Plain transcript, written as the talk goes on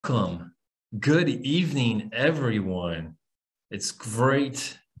Welcome. Good evening, everyone. It's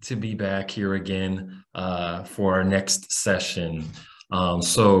great to be back here again for our next session.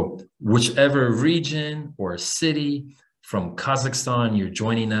 So whichever region or city from Kazakhstan you're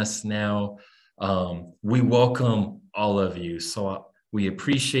joining us now, we welcome all of you. So we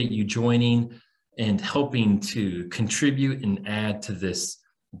appreciate you joining and helping to contribute and add to this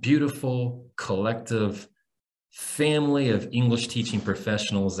beautiful collective family of English teaching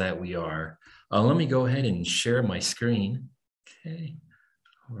professionals that we are. Let me go ahead and share my screen. Okay,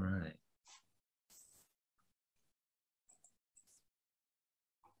 all right.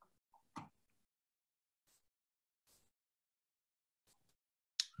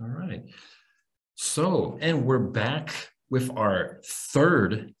 All right. So, and we're back with our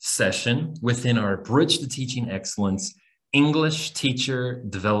third session within our Bridge to Teaching Excellence English Teacher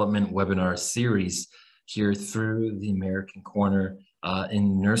Development Webinar Series here through the American Corner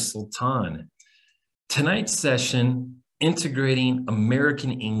in Nur Sultan. Tonight's session, integrating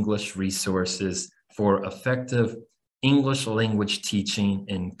American English resources for effective English language teaching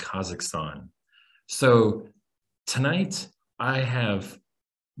in Kazakhstan. So tonight I have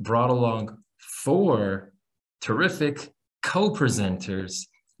brought along 4 terrific co-presenters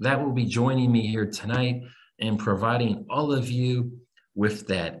that will be joining me here tonight and providing all of you with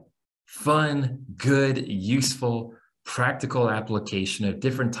that fun, good, useful, practical application of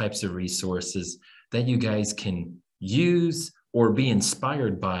different types of resources that you guys can use or be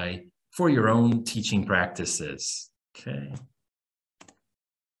inspired by for your own teaching practices. Okay.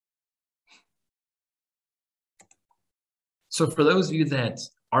 So for those of you that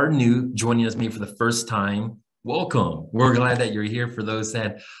are new, joining us maybe for the first time, welcome. We're glad that you're here. For those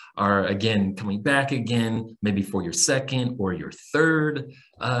that are, again, coming back again, maybe for your second or your third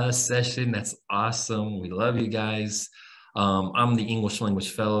session, that's awesome. We love you guys. I'm the English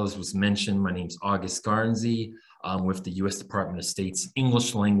Language Fellows, was mentioned. My name's August Garnsey with the U.S. Department of State's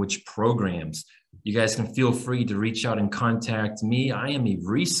English Language Programs. You guys can feel free to reach out and contact me. I am a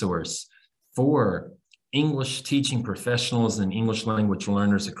resource for English teaching professionals and English language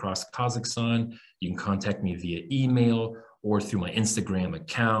learners across Kazakhstan. You can contact me via email or through my Instagram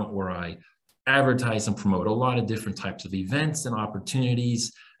account, where I advertise and promote a lot of different types of events and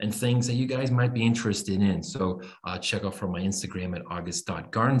opportunities and things that you guys might be interested in. So check out from my Instagram at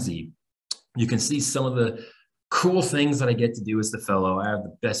august.garnsey. You can see some of the cool things that I get to do as the fellow. I have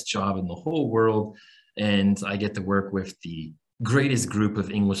the best job in the whole world, and I get to work with the greatest group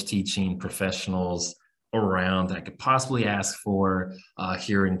of English teaching professionals around that I could possibly ask for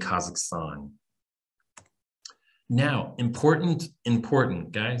here in Kazakhstan. Now, important,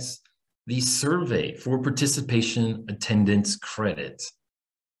 guys, the survey for participation attendance credit.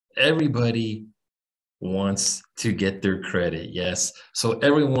 Everybody wants to get their credit, yes. So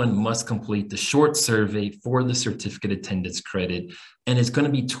everyone must complete the short survey for the certificate attendance credit, and it's going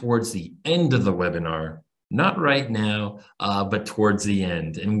to be towards the end of the webinar. Not right now, but towards the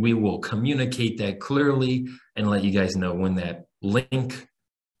end. And we will communicate that clearly and let you guys know when that link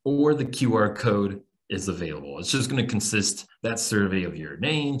or the QR code is available. It's just going to consist that survey of your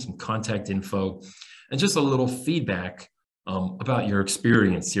name, some contact info, and just a little feedback about your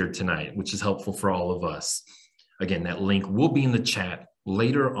experience here tonight, which is helpful for all of us. Again, that link will be in the chat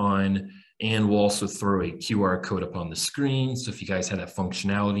later on, and we'll also throw a QR code up on the screen. So if you guys have that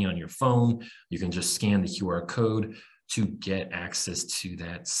functionality on your phone, you can just scan the QR code to get access to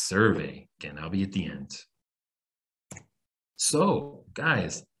that survey. Again, I'll be at the end. So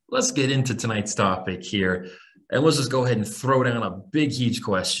guys, let's get into tonight's topic here. And let's just go ahead and throw down a big, huge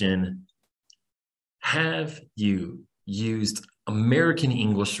question. Have you used American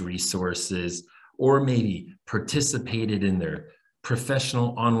English resources or maybe participated in their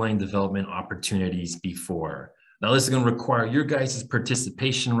professional online development opportunities before? Now, this is going to require your guys'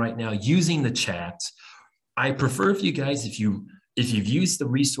 participation right now using the chat. I prefer if you guys, if you've used the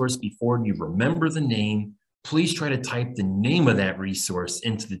resource before and you remember the name, please try to type the name of that resource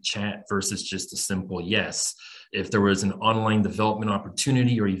into the chat versus just a simple yes. If there was an online development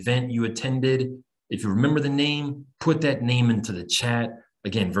opportunity or event you attended, if you remember the name, put that name into the chat,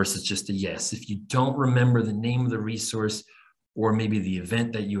 again, versus just a yes. If you don't remember the name of the resource, or maybe the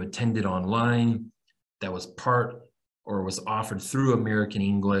event that you attended online that was part or was offered through American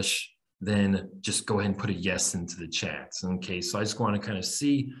English, then just go ahead and put a yes into the chat. Okay, so I just want to kind of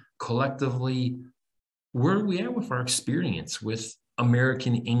see collectively where are we at with our experience with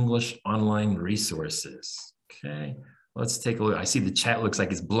American English online resources. Okay, let's take a look. I see the chat looks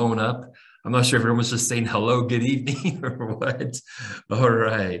like it's blown up. I'm not sure if everyone's just saying hello, good evening, or what. All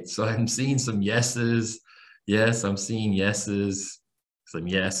right, so I'm seeing some yeses. Yes, I'm seeing yeses. Some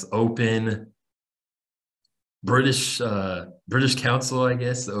yes. Open. British Council, I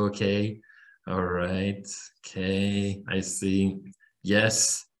guess. Okay. All right. Okay. I see.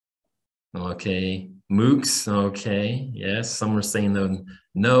 Yes. Okay. MOOCs. Okay. Yes. Some are saying though,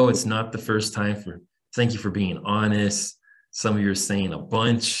 no, it's not the first time for, thank you for being honest. Some of you are saying a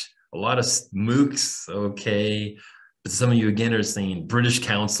bunch, a lot of MOOCs. Okay. But some of you again are saying British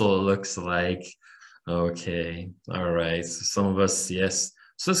Council, it looks like. Okay. All right. So some of us, yes.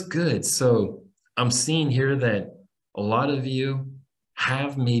 So that's good. So I'm seeing here that a lot of you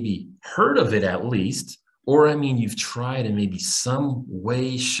have maybe heard of it at least, or I mean, you've tried in maybe some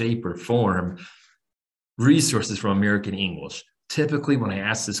way, shape, or form resources from American English. Typically, when I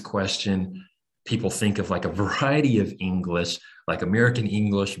ask this question, people think of like a variety of English, like American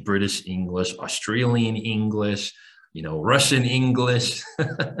English, British English, Australian English, Russian English.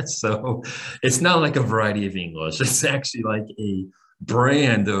 So it's not like a variety of English. It's actually like a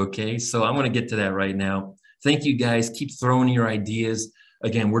brand, okay? So I'm going to get to that right now. Thank you guys. Keep throwing your ideas.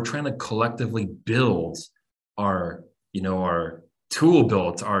 Again, we're trying to collectively build our tool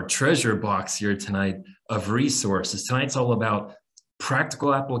belt, our treasure box here tonight of resources. Tonight's all about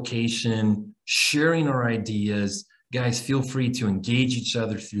practical application, sharing our ideas. Guys, feel free to engage each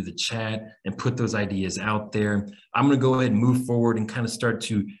other through the chat and put those ideas out there. I'm going to go ahead and move forward and kind of start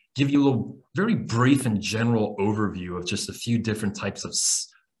to give you a little very brief and general overview of just a few different types of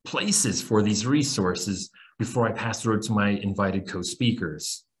places for these resources before I pass it over to my invited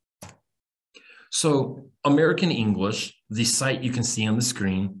co-speakers. So American English, the site you can see on the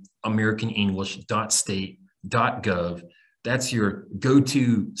screen, americanenglish.state.gov, that's your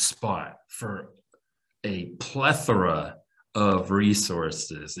go-to spot for a plethora of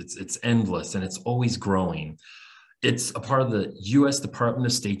resources. It's endless and it's always growing. It's a part of the U.S. Department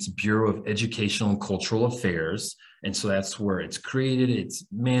of State's Bureau of Educational and Cultural Affairs. And so that's where it's created, it's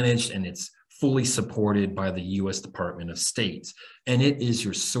managed, and it's fully supported by the U.S. Department of State. And it is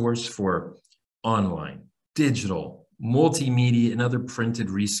your source for online, digital, multimedia, and other printed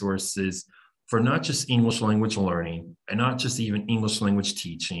resources for not just English language learning and not just even English language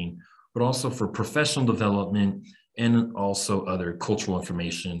teaching, but also for professional development and also other cultural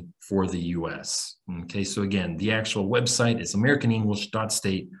information for the U.S. Okay, so again, the actual website is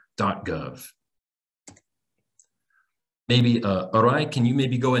americanenglish.state.gov. Maybe, Arai, can you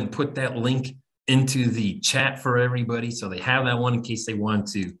maybe go ahead and put that link into the chat for everybody so they have that one in case they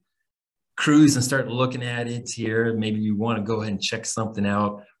want to cruise and start looking at it here. Maybe you want to go ahead and check something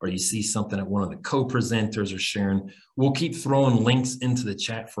out, or you see something that one of the co-presenters are sharing. We'll keep throwing links into the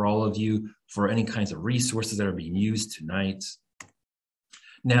chat for all of you for any kinds of resources that are being used tonight.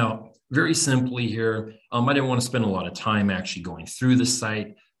 Now, very simply here, I didn't want to spend a lot of time actually going through the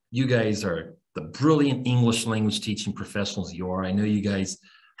site. You guys are the brilliant English language teaching professionals you are. I know you guys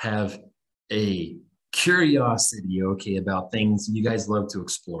have a curiosity, okay, about things. You guys love to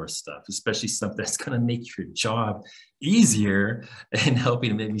explore stuff, especially stuff that's going to make your job easier and help you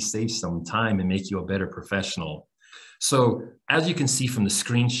to maybe save some time and make you a better professional. So as you can see from the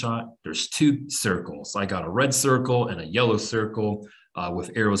screenshot, there's two circles. I got a red circle and a yellow circle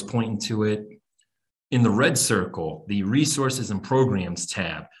with arrows pointing to it. In the red circle, the resources and programs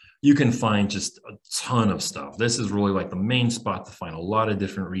tab, you can find just a ton of stuff. This is really like the main spot to find a lot of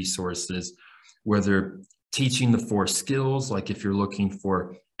different resources, whether teaching the 4 skills, like if you're looking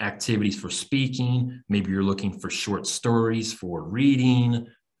for activities for speaking, maybe you're looking for short stories for reading,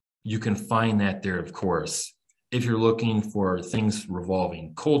 you can find that there, of course. If you're looking for things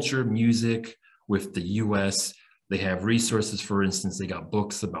revolving culture, music with the US, they have resources. For instance, they got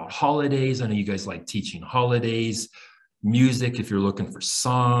books about holidays. I know you guys like teaching holidays. Music, if you're looking for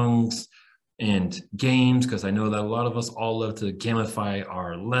songs, and games, because I know that a lot of us all love to gamify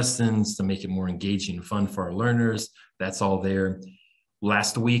our lessons to make it more engaging and fun for our learners. That's all there.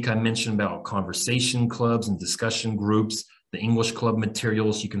 Last week, I mentioned about conversation clubs and discussion groups, the English club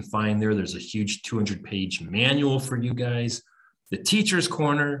materials you can find there. There's a huge 200-page manual for you guys. The Teacher's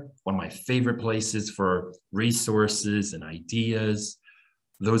Corner, one of my favorite places for resources and ideas.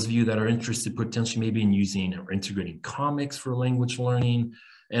 Those of you that are interested potentially maybe in using or integrating comics for language learning,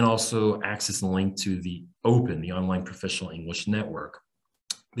 and also access and link to the OPEN, the Online Professional English Network.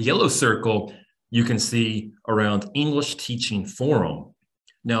 The yellow circle you can see around English Teaching Forum.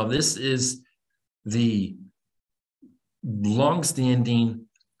 Now, this is the longstanding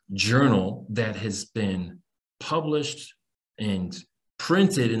journal that has been published and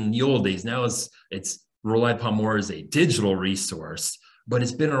printed in the old days. Now it's relied upon more as a digital resource, but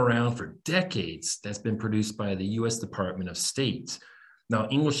it's been around for decades. That's been produced by the U.S. Department of State. Now,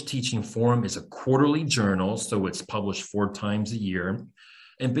 English Teaching Forum is a quarterly journal, so it's published 4 times a year.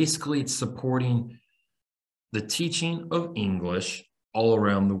 And basically, it's supporting the teaching of English all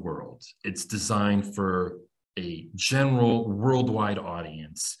around the world. It's designed for a general worldwide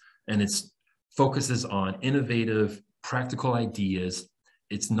audience, and it focuses on innovative, practical ideas.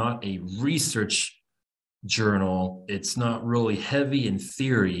 It's not a research journal. It's not really heavy in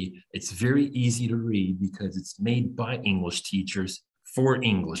theory. It's very easy to read because it's made by English teachers for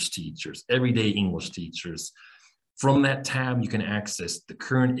English teachers, everyday English teachers. From that tab, you can access the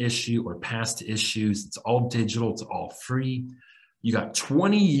current issue or past issues. It's all digital, it's all free. You got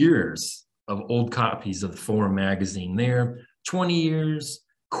 20 years of old copies of the Forum magazine there, 20 years,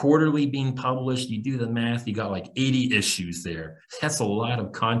 quarterly being published. You do the math, you got like 80 issues there. That's a lot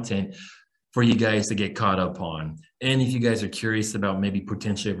of content for you guys to get caught up on. And if you guys are curious about maybe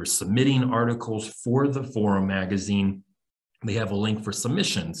potentially ever submitting articles for the Forum magazine, they have a link for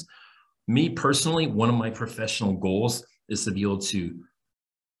submissions. Me personally, one of my professional goals is to be able to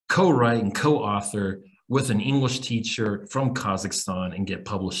co-write and co-author with an English teacher from Kazakhstan and get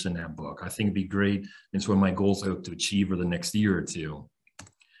published in that book. I think it'd be great. It's one of my goals I hope to achieve over the next year or two.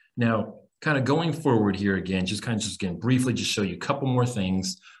 Now, kind of going forward here again, just again, briefly just show you a couple more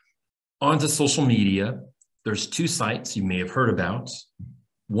things. Onto social media, there's 2 sites you may have heard about.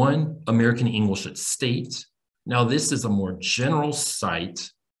 One, American English at State. Now, this is a more general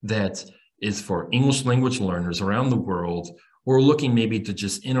site that is for English language learners around the world who are looking maybe to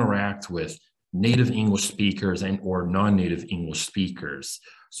just interact with native English speakers and or non-native English speakers.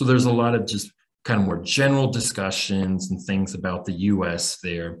 So there's a lot of just kind of more general discussions and things about the US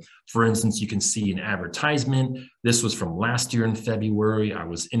there. For instance, you can see an advertisement. This was from last year in February. I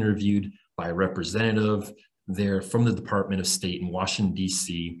was interviewed by a representative there from the Department of State in Washington,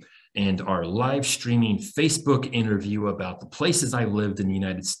 D.C., and our live streaming Facebook interview about the places I lived in the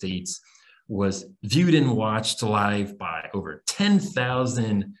United States was viewed and watched live by over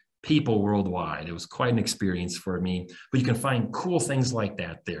 10,000 people worldwide. It was quite an experience for me, but you can find cool things like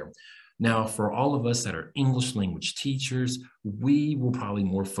that there. Now, for all of us that are English language teachers, we will probably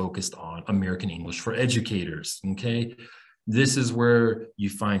more focused on American English for educators, okay? This is where you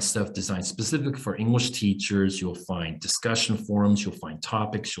find stuff designed specific for English teachers. You'll find discussion forums, you'll find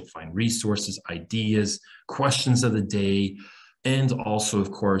topics, you'll find resources, ideas, questions of the day, and also,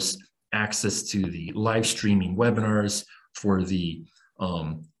 of course, access to the live streaming webinars for the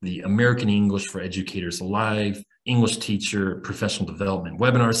American English for Educators Live English Teacher Professional Development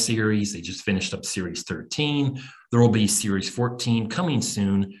webinar series. They just finished up series 13. There will be series 14 coming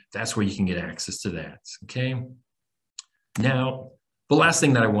soon. That's where you can get access to that, okay? Now, the last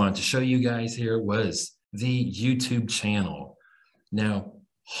thing that I wanted to show you guys here was the YouTube channel. Now,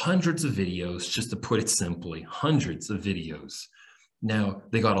 hundreds of videos, just to put it simply, hundreds of videos. Now,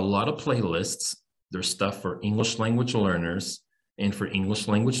 they got a lot of playlists. There's stuff for English language learners and for English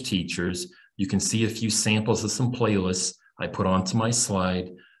language teachers. You can see a few samples of some playlists I put onto my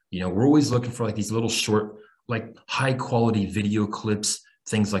slide. You know, we're always looking for like these little short, like high quality video clips,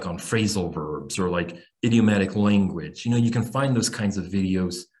 things like on phrasal verbs or like idiomatic language. You know, you can find those kinds of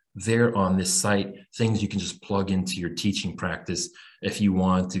videos there on this site, things you can just plug into your teaching practice if you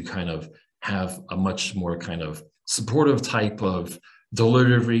want to kind of have a much more kind of supportive type of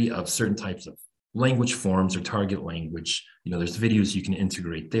delivery of certain types of language forms or target language. You know, there's videos you can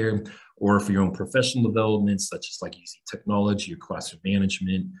integrate there, or for your own professional development, such as like using technology or classroom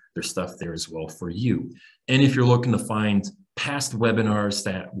management, there's stuff there as well for you. And if you're looking to find past webinars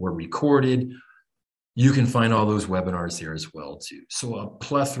that were recorded, you can find all those webinars there as well too. So a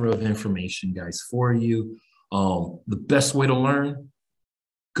plethora of information, guys, for you. The best way to learn,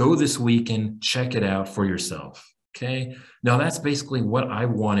 go this weekend, check it out for yourself, okay? Now that's basically what I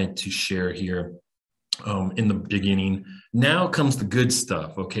wanted to share here in the beginning. Now comes the good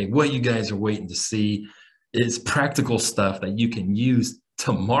stuff, okay? What you guys are waiting to see is practical stuff that you can use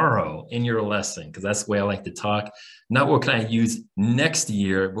tomorrow in your lesson, because that's the way I like to talk. Not what can I use next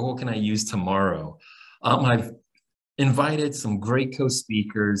year, but what can I use tomorrow? I've invited some great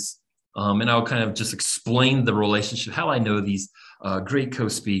co-speakers, and I'll kind of just explain the relationship, how I know these great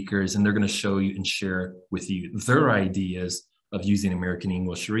co-speakers, and they're going to show you and share with you their ideas of using American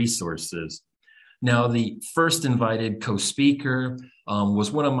English resources. Now, the first invited co-speaker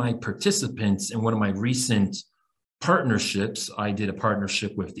was one of my participants in one of my recent partnerships. I did a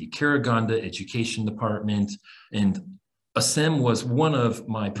partnership with the Karaganda Education Department, and Asim was one of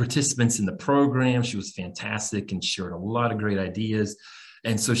my participants in the program. She was fantastic and shared a lot of great ideas.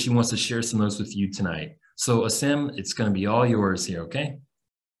 And so she wants to share some of those with you tonight. So Asim, it's going to be all yours here, okay?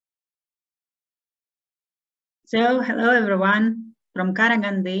 So hello, everyone. from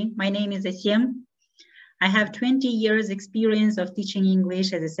Karaganda. My name is Asiem. I have 20 years experience of teaching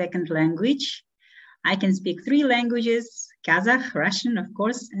English as a second language. I can speak 3 languages, Kazakh, Russian, of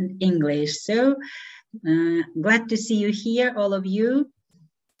course, and English. So glad to see you here, all of you.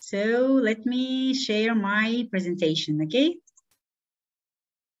 So let me share my presentation, okay?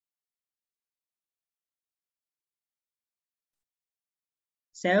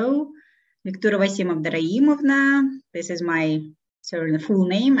 So, Viktorova Vasimov-Darayimovna, this is my full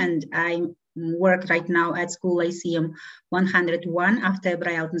name, and I work right now at School Lyceum 101 after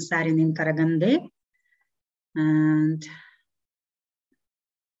Braille Sarin in Karaganda. And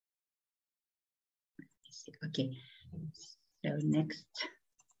okay, so next.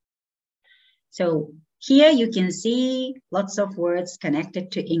 So here you can see lots of words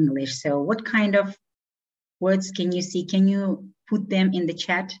connected to English. So what kind of words can you see? Can you put them in the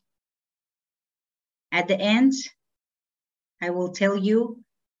chat? At the end, I will tell you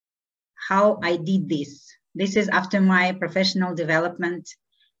how I did this. This is after my professional development.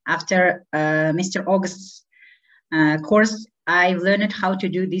 After Mr. August's course, I learned how to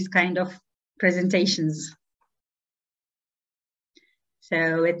do this kind of presentations. So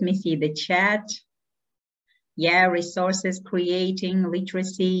let me see the chat. Yeah, resources, creating,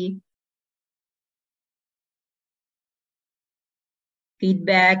 literacy.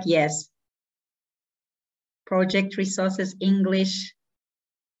 Feedback, yes. Project resources, English.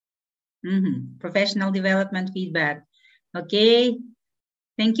 Professional development, feedback. Okay,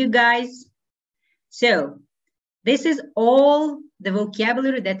 thank you guys. So this is all the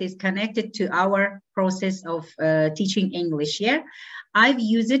vocabulary that is connected to our process of teaching English here. I've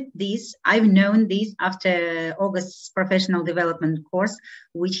used this, I've known this after August's professional development course,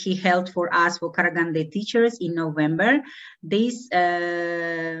 which he held for us for Karaganda teachers in November. This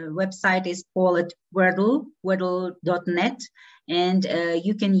website is called wordle.net, and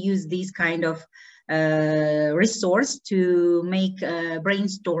you can use this kind of resource to make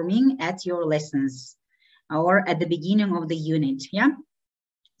brainstorming at your lessons or at the beginning of the unit. Yeah,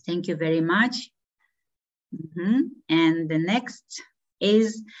 thank you very much. And the next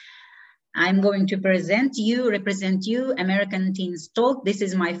is I'm going to represent you, American Teens Talk. This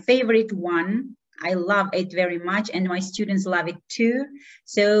is my favorite one. I love it very much, and my students love it too.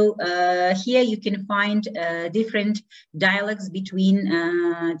 So here you can find different dialogues between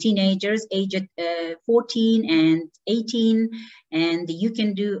teenagers aged 14 and 18, and you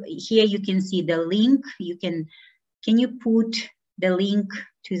can do, here you can see the link. Can you put the link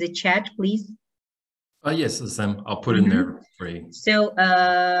to the chat, please? Yes, Sam, I'll put in there for you. So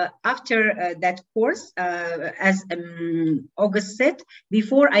after that course, as August said,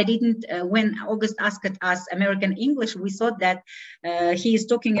 before I didn't, when August asked us American English, we thought that he is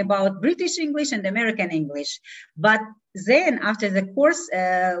talking about British English and American English. But then after the course,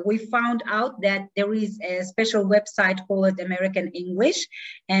 we found out that there is a special website called American English.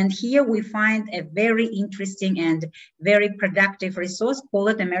 And here we find a very interesting and very productive resource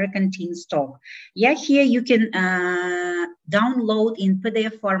called American Teens Talk. Yeah, here you can download in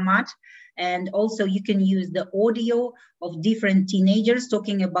PDF format, and also you can use the audio of different teenagers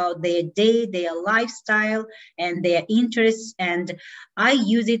talking about their day, their lifestyle, and their interests. And I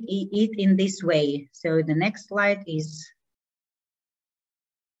use it in this way. So the next slide is,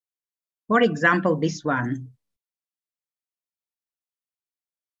 for example, this one.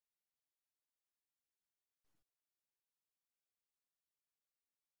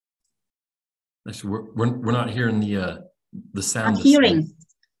 We're not hearing the sound. Not hearing.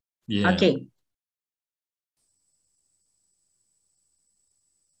 Yeah. Okay.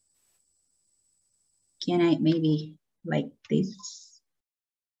 Can I maybe like this?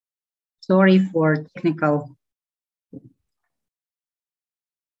 Sorry for technical.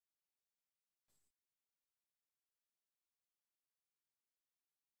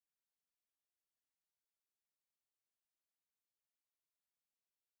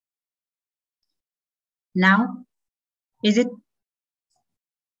 Now, is it?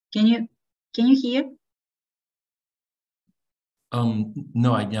 Can you hear?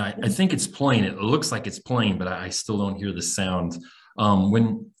 No, I think it's playing. It looks like it's playing, but I still don't hear the sound.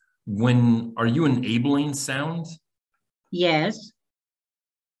 When are you enabling sound? Yes.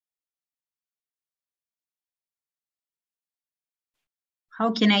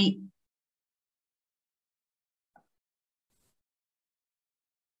 How can I?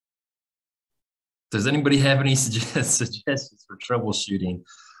 Does anybody have any suggestions for troubleshooting?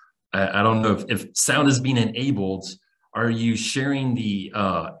 I don't know if sound is being enabled. Are you sharing the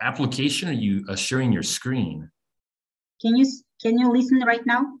application? Or are you sharing your screen? Can you listen right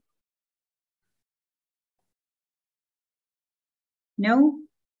now? No?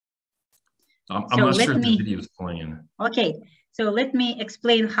 I'm not sure if the video is playing. Okay, so let me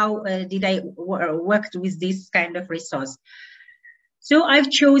explain how did I worked with this kind of resource. So I've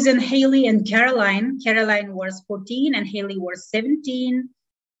chosen Haley and Caroline. Caroline was 14 and Haley was 17.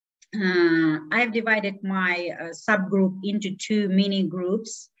 I've divided my subgroup into two mini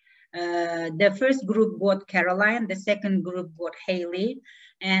groups. The first group got Caroline, the second group got Haley,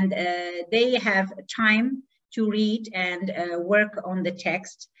 and they have time to read and work on the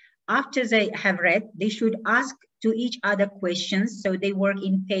text. After they have read, they should ask to each other questions. So they work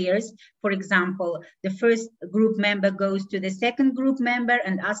in pairs. For example, the first group member goes to the second group member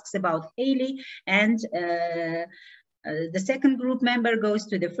and asks about Haley, and the second group member goes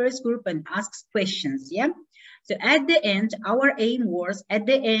to the first group and asks questions. Yeah. So at the end, our aim was at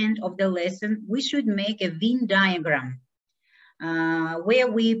the end of the lesson, we should make a Venn diagram where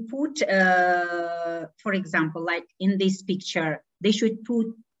we put, for example, like in this picture, they should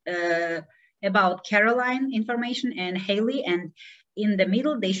put about Caroline information and Haley, and in the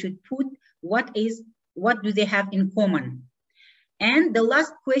middle they should put what do they have in common. And the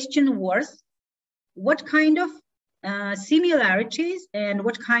last question was, what kind of similarities and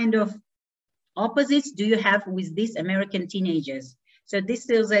what kind of opposites do you have with these American teenagers? So this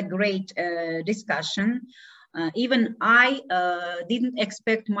is a great discussion. Even I didn't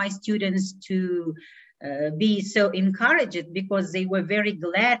expect my students to be so encouraged, because they were very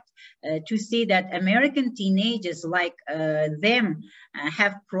glad to see that American teenagers like them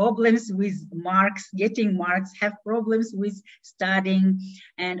have problems with marks, getting marks, have problems with studying.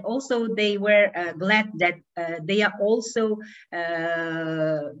 And also they were glad that they are also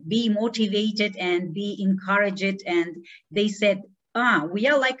be motivated and be encouraged. And they said, we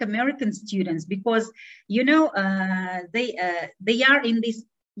are like American students, because, you know, they are in this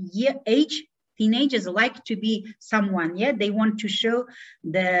age. Teenagers like to be someone, yeah, they want to show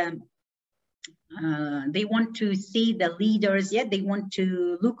the, they want to see the leaders, yeah, they want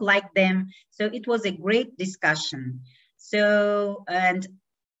to look like them. So it was a great discussion. So, and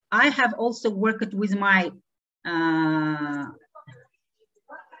I have also worked with my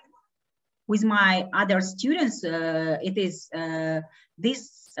other students. It is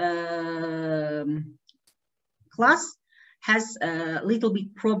this class has a little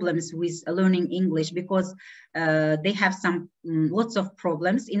bit problems with learning English, because they have some lots of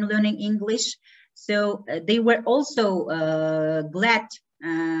problems in learning English. So they were also glad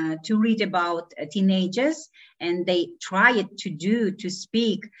to read about teenagers, and they tried to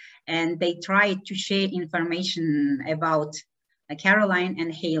speak, and they tried to share information about Caroline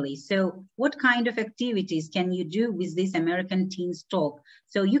and Haley. So what kind of activities can you do with this American Teens Talk?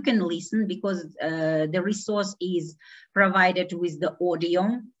 So you can listen, because the resource is provided with the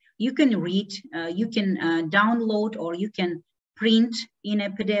audio. You can read, you can download, or you can print in a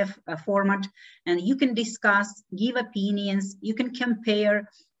PDF format, and you can discuss, give opinions, you can compare.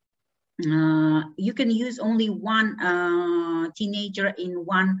 You can use only one teenager in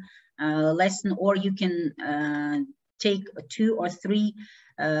one lesson, or you can take 2 or 3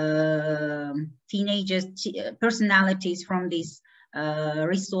 teenagers, personalities from this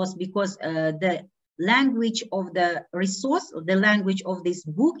resource, because the language of the resource, the language of this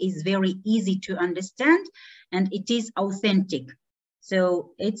book is very easy to understand, and it is authentic.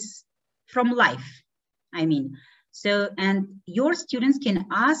 So it's from life, I mean. So, and your students can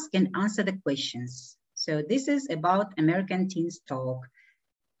ask and answer the questions. So this is about American Teens Talk.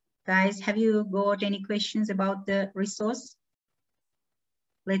 Guys, have you got any questions about the resource?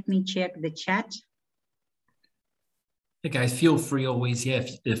 Let me check the chat. Hey guys, feel free always, yeah,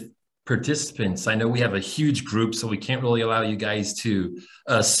 if participants, I know we have a huge group, so we can't really allow you guys to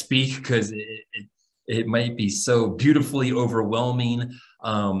speak, because it might be so beautifully overwhelming.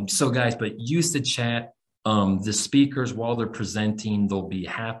 So guys, but use the chat. The speakers, while they're presenting, they'll be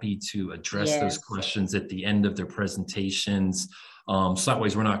happy to address those questions at the end of their presentations. So that way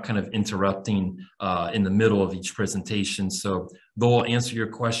we're not kind of interrupting in the middle of each presentation. So they'll answer your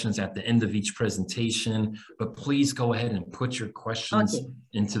questions at the end of each presentation, but please go ahead and put your questions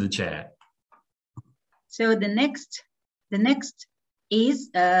into the chat. So the next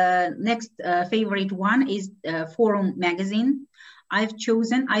favorite one is Forum magazine. I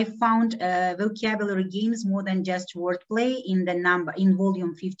found vocabulary games more than just wordplay in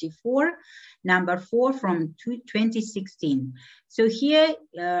volume 54, number 4 from 2016. So here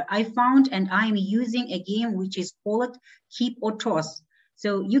I found, and I'm using a game which is called Keep or Toss. So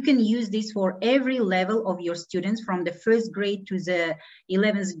you can use this for every level of your students, from the first grade to the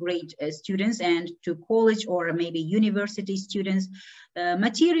 11th grade students, and to college or maybe university students.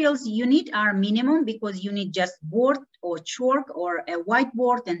 Materials you need are minimum, because you need just board or chalk or a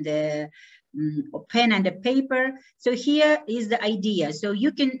whiteboard and a pen and a paper. So here is the idea. So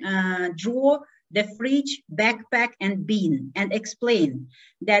you can draw the fridge, backpack, and bin, and explain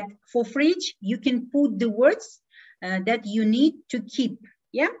that for fridge, you can put the words that you need to keep,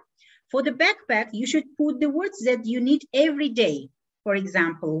 yeah? For the backpack, you should put the words that you need every day. For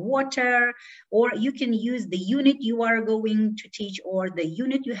example, water, or you can use the unit you are going to teach or the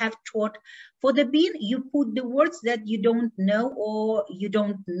unit you have taught. For the bin, you put the words that you don't know or you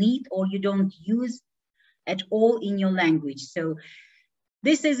don't need or you don't use at all in your language. So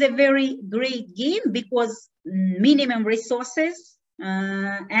this is a very great game because minimum resources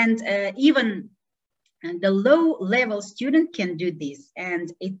and even the low-level student can do this,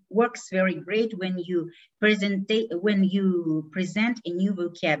 and it works very great when you present a new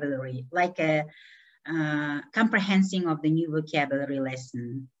vocabulary, like a comprehending of the new vocabulary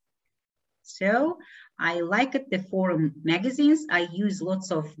lesson. So I like it, the forum magazines. I use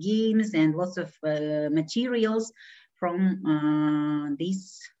lots of games and lots of materials from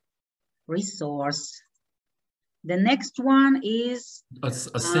this resource. The next one is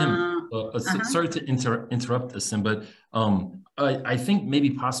Asim. Sorry to interrupt, Asim, but I think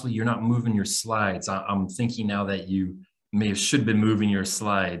maybe possibly you're not moving your slides. I'm thinking now that you should have been moving your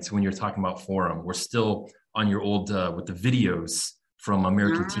slides when you're talking about forum. We're still on your old with the videos from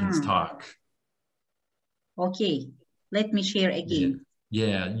American Teens Talk. Okay, let me share again.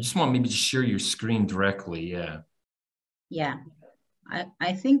 Yeah, you just want maybe to share your screen directly. Yeah. Yeah,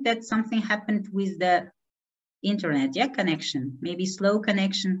 I think that something happened with the internet, yeah, connection, maybe slow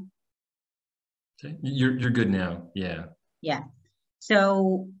connection. Okay. You're good now. Yeah. Yeah.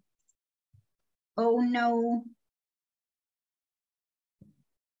 So, oh no.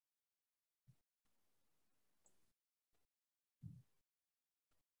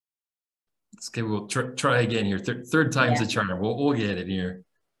 Okay, we'll try again here. Third time's the charm. We'll get it here.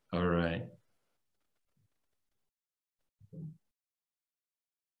 All right.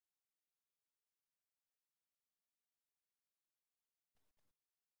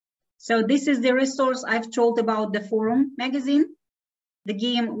 So this is the resource I've told about, the forum magazine, the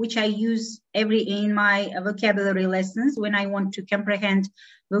game which I use in my vocabulary lessons when I want to comprehend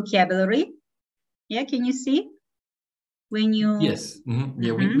vocabulary. Yeah, can you see? When you... Yes,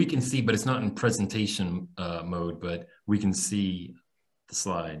 yeah, we can see, but it's not in presentation mode, but we can see the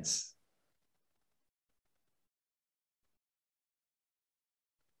slides.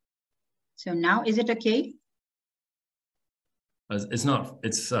 So now, is it okay? It's not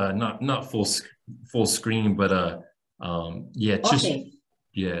full screen, but yeah, just okay.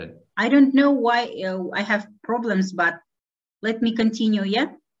 Yeah. I don't know why I have problems, but let me continue. Yeah.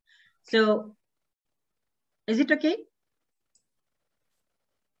 So, is it okay?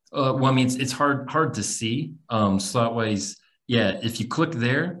 Well, I mean, it's hard to see. Slotwise, yeah. If you click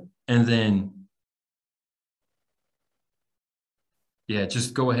there and then, yeah,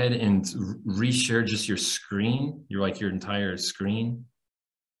 just go ahead and reshare just your screen, your entire screen,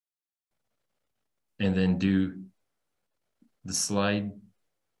 and then do the slide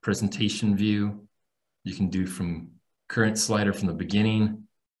presentation view. You can do from current slider from the beginning.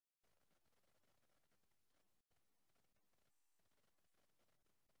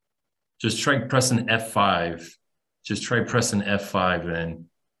 Just try pressing F5. Just try pressing F5 then.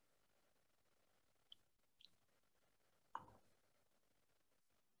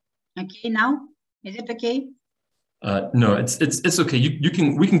 Okay, now is it okay? No, it's okay.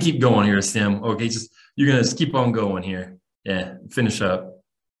 We can keep going here, Sam. Okay, you're gonna just keep on going here. Yeah, finish up.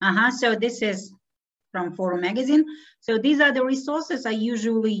 So this is from Forum Magazine. So these are the resources I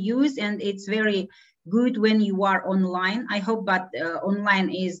usually use, and it's very good when you are online. I hope, but online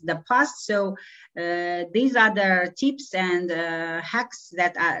is the past. So these are the tips and hacks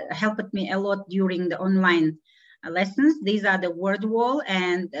that helped me a lot during the online lessons. These are the word wall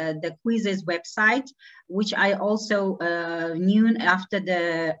and the quizzes website, which I also knew after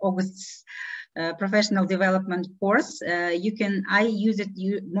the August professional development course. I use it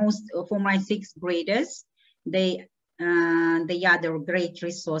most for my 6th graders. They are the great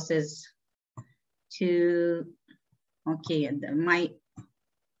resources to, okay, my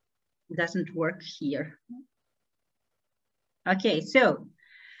doesn't work here. Okay, so,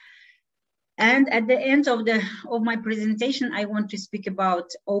 and at the end of my presentation, I want to speak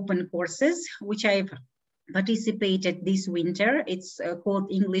about open courses, which I've participated this winter. It's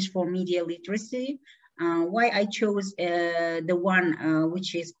called English for Media Literacy. Why I chose the one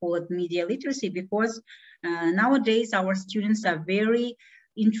which is called media literacy, because nowadays our students are very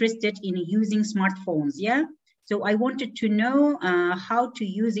interested in using smartphones, yeah? So I wanted to know how to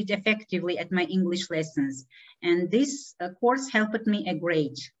use it effectively at my English lessons. And this course helped me a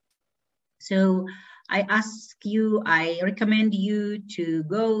great. So I recommend you to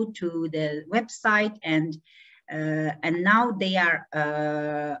go to the website, and now they are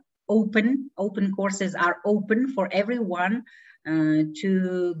open courses are open for everyone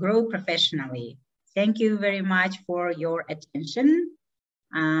to grow professionally. Thank you very much for your attention.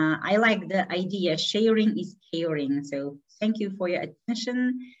 I like the idea, sharing is caring. So thank you for your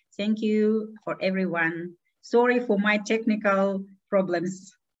attention. Thank you for everyone. Sorry for my technical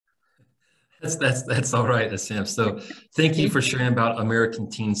problems. That's all right, Sam. So thank you for sharing about American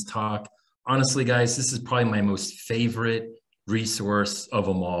Teens Talk. Honestly, guys, this is probably my most favorite resource of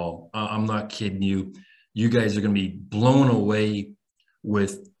them all. I'm not kidding you. You guys are going to be blown away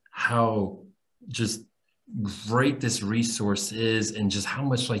with how just great this resource is, and just how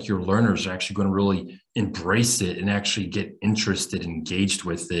much like your learners are actually going to really embrace it and actually get interested and engaged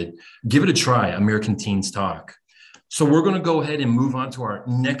with it. Give it a try, American Teens Talk. So we're going to go ahead and move on to our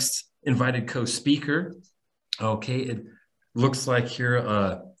next invited co-speaker. Okay, it looks like here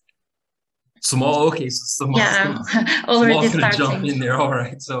Samal. Okay, so Samal's gonna jump in there. All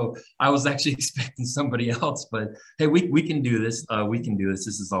right, so I was actually expecting somebody else, but hey, we can do this. We can do this.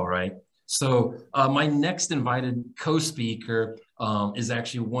 This is all right. So my next invited co-speaker is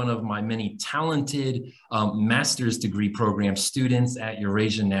actually one of my many talented master's degree program students at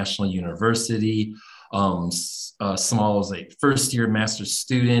Eurasian National University. Samal is a first-year master's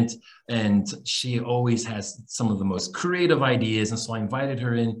student, and she always has some of the most creative ideas. And so I invited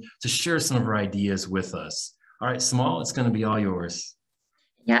her in to share some of her ideas with us. All right, Samal, it's going to be all yours.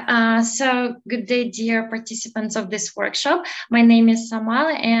 Yeah, so good day, dear participants of this workshop. My name is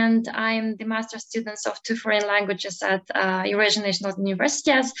Samal, and I'm the master student of 2 foreign languages at Eurasian National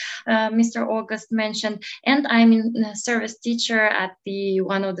University, as Mr. August mentioned, and I'm a service teacher at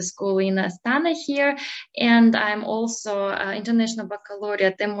one of the school in Astana here, and I'm also International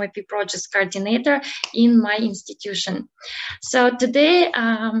Baccalaureate MYP Projects Coordinator in my institution. So today,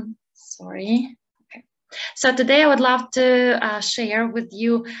 So today I would love to share with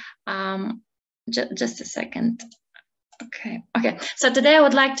you, just a second. Okay. So today I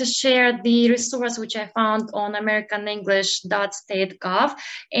would like to share the resource which I found on americanenglish.state.gov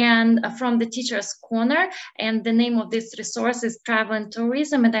and from the Teacher's Corner. And the name of this resource is Travel and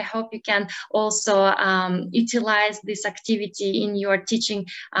Tourism. And I hope you can also utilize this activity in your teaching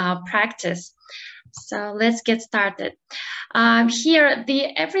practice. So let's get started. Here,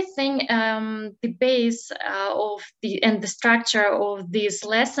 the base and the structure of this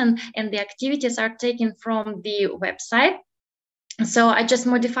lesson and the activities are taken from the website. So I just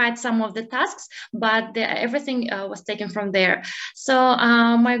modified some of the tasks, but everything was taken from there. So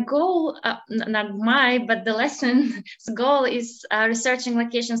my goal, but the lesson's goal is researching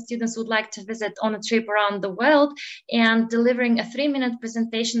locations students would like to visit on a trip around the world and delivering a 3-minute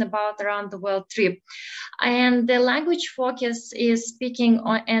presentation about around the world trip. And the language focus is speaking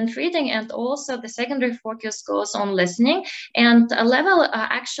and reading, and also the secondary focus goes on listening. And a level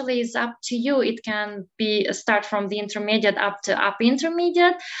actually is up to you. It can be start from the intermediate up to upper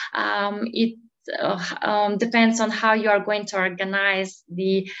intermediate. It depends on how you are going to organize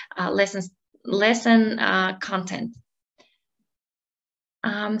the lesson content.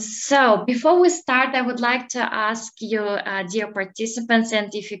 So before we start, I would like to ask you, dear participants,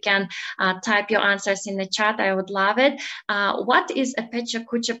 and if you can type your answers in the chat, I would love it. What is a Pecha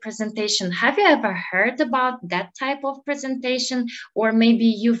Kucha presentation? Have you ever heard about that type of presentation? Or maybe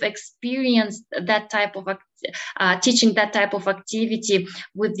you've experienced that type of teaching that type of activity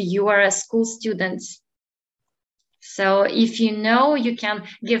with your school students? So if you know, you can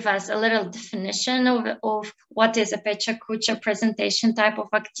give us a little definition of what is a Pecha Kucha presentation type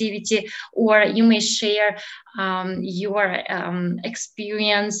of activity, or you may share your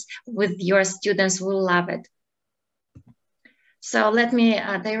experience with your students. We'll love it. So let me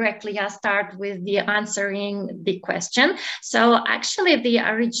directly start with the answering the question. So actually,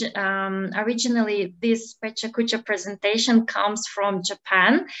 originally this Pecha Kucha presentation comes from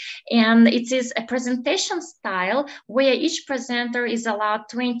Japan, and it is a presentation style where each presenter is allowed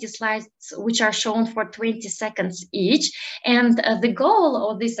 20 slides, which are shown for 20 seconds each. And the goal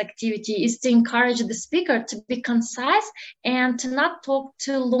of this activity is to encourage the speaker to be concise and to not talk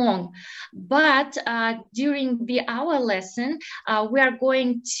too long. But during our lesson, we are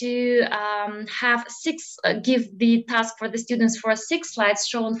going to give the task for the students for 6 slides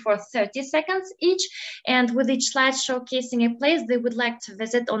shown for 30 seconds each, and with each slide showcasing a place they would like to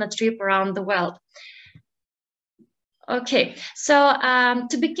visit on a trip around the world. Okay, so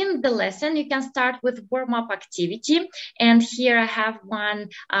to begin the lesson, you can start with warm-up activity. And here I have one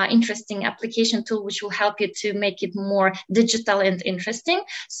interesting application tool which will help you to make it more digital and interesting.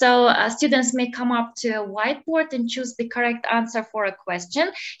 So students may come up to a whiteboard and choose the correct answer for a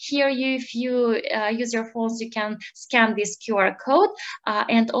question. Here, if you use your phones, you can scan this QR code.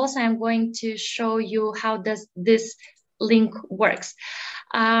 And also I'm going to show you how does this link works.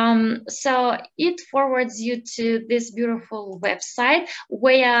 So it forwards you to this beautiful website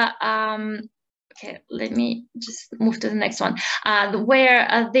where, okay, let me just move to the next one,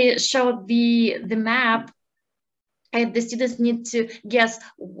 where they show the map, and the students need to guess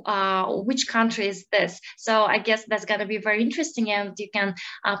which country is this. So I guess that's gonna be very interesting, and you can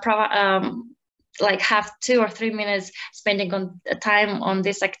like have 2 or 3 minutes spending on time on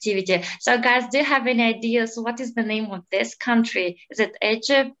this activity. So guys, do you have any ideas what is the name of this country? Is it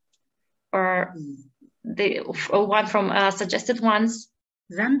Egypt or the one from suggested ones?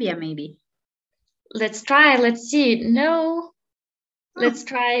 Zambia, maybe. Let's try, let's see. No, let's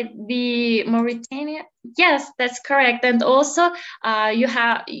try the Mauritania. Yes, that's correct. And also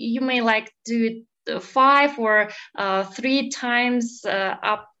you may like do 5 or 3 times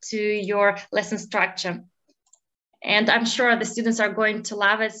up to your lesson structure. And I'm sure the students are going to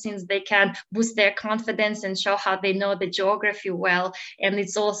love it, since they can boost their confidence and show how they know the geography well. And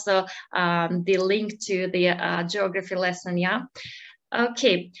it's also the link to the geography lesson, yeah?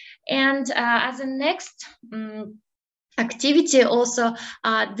 Okay, and as a next activity also,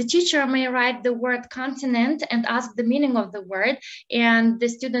 the teacher may write the word continent and ask the meaning of the word, and the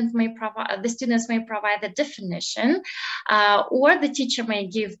students may provide the definition, or the teacher may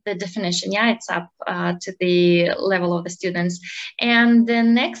give the definition. Yeah, it's up to the level of the students. And the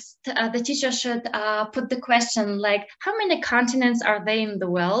next, the teacher should put the question like, how many continents are there in the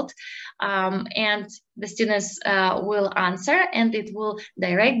world? And the students will answer, and it will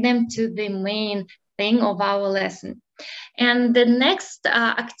direct them to the main thing of our lesson. And the next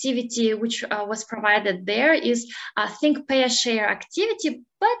activity which was provided there is think, pair, share activity,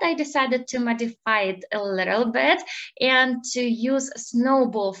 but I decided to modify it a little bit and to use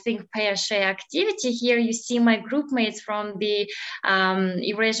snowball think, pair, share activity. Here you see my group mates from the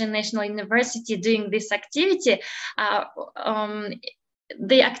Eurasian National University doing this activity.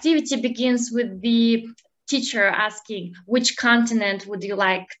 The activity begins with the teacher asking, which continent would you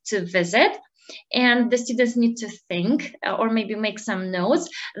like to visit? And the students need to think or maybe make some notes.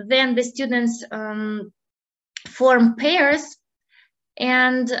 Then the students form pairs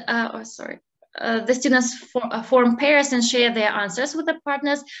and, the students form pairs and share their answers with the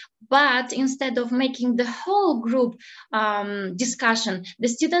partners. But instead of making the whole group discussion, the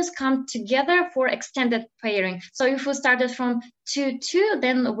students come together for extended pairing. So if we started from 2-2,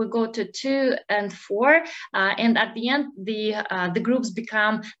 then we go to 2 and 4, and at the end, the groups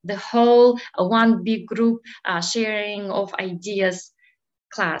become the whole one big group sharing of ideas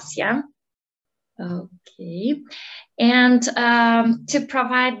class. Yeah. Okay, and to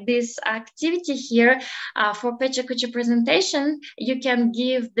provide this activity here for Pecha Kucha presentation, you can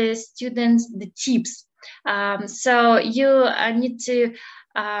give the students the tips. So you need to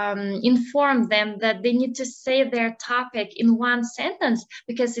inform them that they need to say their topic in 1 sentence,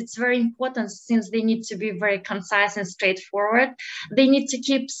 because it's very important, since they need to be very concise and straightforward. They need to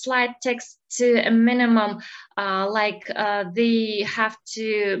keep slide text to a minimum,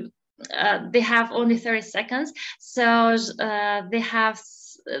 they have only 30 seconds, so they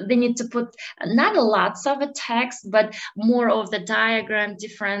need to put not a lot of a text, but more of the diagram,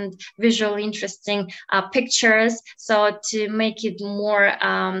 different visual interesting pictures, so to make it more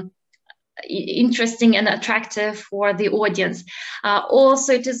interesting and attractive for the audience.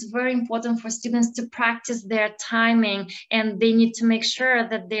 Also, it is very important for students to practice their timing, and they need to make sure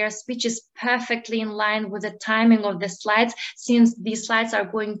that their speech is perfectly in line with the timing of the slides, since these slides are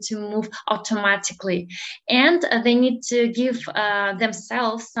going to move automatically. And they need to give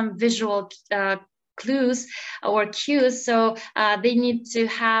themselves some visual clues or cues. So they need to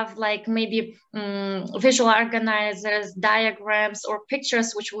have like maybe visual organizers, diagrams, or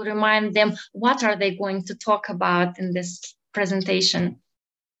pictures which will remind them what are they going to talk about in this presentation.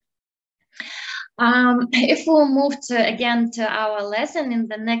 If we'll move again to our lesson in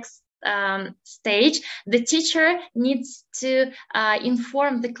the next stage, the teacher needs to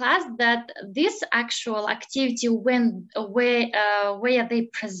inform the class that this actual activity, where they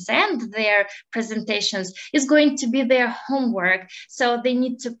present their presentations, is going to be their homework. So they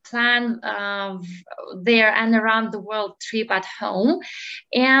need to plan their and around the world trip at home,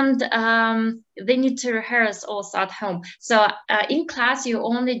 and they need to rehearse also at home. So in class, you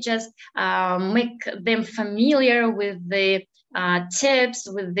only just make them familiar with the tips,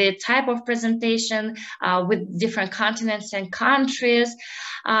 with the type of presentation, with different continents and countries.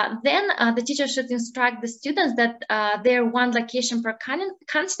 Then the teacher should instruct the students that their one location per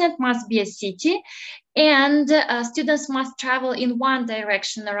continent must be a city, and students must travel in one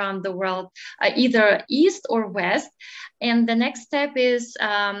direction around the world, either east or west. And the next step is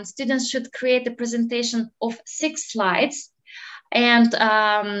students should create a presentation of 6 slides. And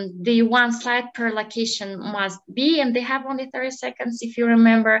the 1 slide per location must be, and they have only 30 seconds, if you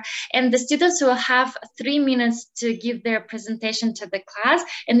remember. And the students will have 3 minutes to give their presentation to the class,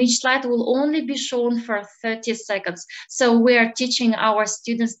 and each slide will only be shown for 30 seconds. So we are teaching our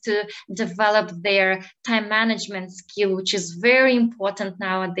students to develop their time management skill, which is very important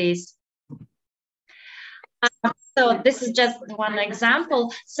nowadays. So this is just one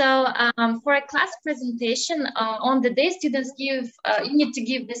example. So for a class presentation, on the day students give, you need to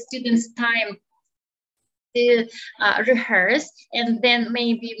give the students time to rehearse, and then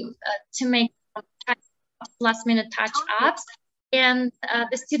maybe to make last minute touch-ups. And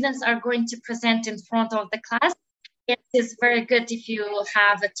the students are going to present in front of the class. It is very good if you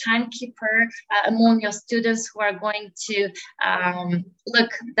have a timekeeper among your students who are going to look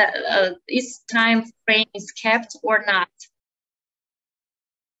that this time frame is kept or not.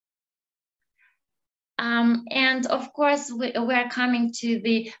 And of course, we are coming to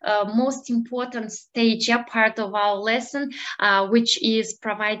the most important stage, part of our lesson, which is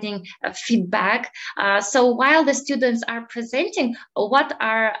providing feedback. So while the students are presenting, what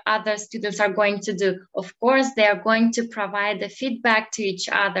our other students are going to do? Of course, they are going to provide the feedback to each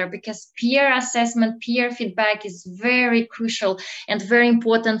other, because peer assessment, peer feedback is very crucial and very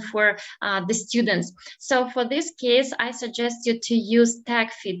important for the students. So for this case, I suggest you to use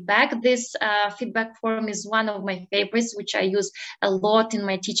tag feedback. This feedback form is one of my favorites, which I use a lot in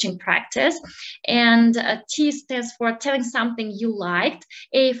my teaching practice. And T stands for telling something you liked,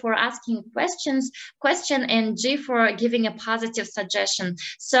 A for asking question, and G for giving a positive suggestion.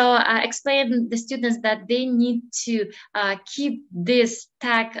 So explain the students that they need to keep this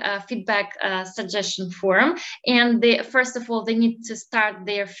tag feedback suggestion form. And first of all, they need to start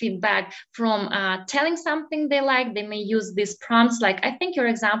their feedback from telling something they like. They may use these prompts like, I think your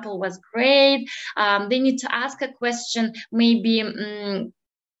example was great. They need to ask a question, maybe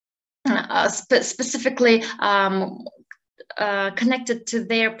specifically connected to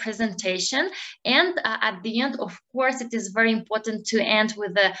their presentation. And at the end, of course, it is very important to end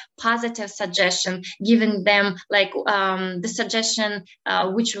with a positive suggestion, giving them like the suggestion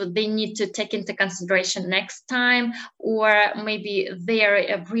which they need to take into consideration next time, or maybe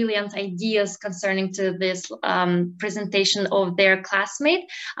their brilliant ideas concerning to this presentation of their classmate.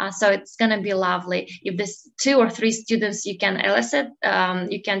 So it's going to be lovely if this 2 or 3 students you can elicit,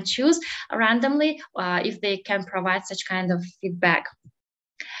 you can choose randomly if they can provide such kind of feedback.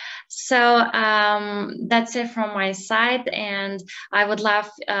 So that's it from my side, and I would love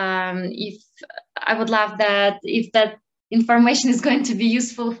if that information is going to be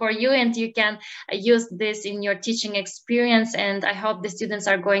useful for you and you can use this in your teaching experience. And I hope the students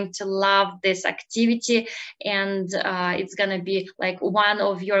are going to love this activity, and it's going to be like one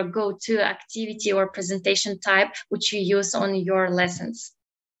of your go-to activity or presentation type which you use on your lessons.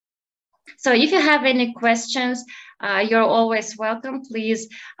 So if you have any questions, you're always welcome. Please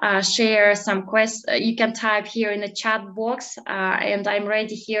share some questions. You can type here in the chat box, and I'm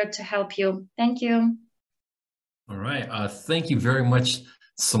ready here to help you. Thank you. All right. Thank you very much,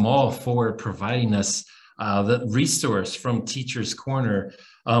 Samal, for providing us the resource from Teacher's Corner.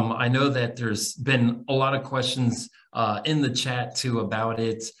 I know that there's been a lot of questions in the chat too about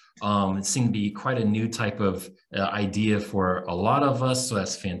it. It seemed to be quite a new type of idea for a lot of us, so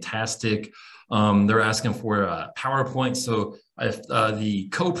that's fantastic. They're asking for a PowerPoint. So if the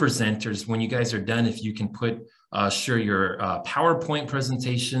co-presenters, when you guys are done, if you can share your PowerPoint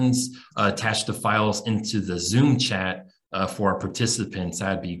presentations, attach the files into the Zoom chat for our participants,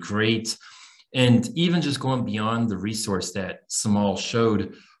 that'd be great. And even just going beyond the resource that Samal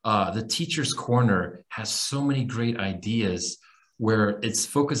showed, the Teacher's Corner has so many great ideas where it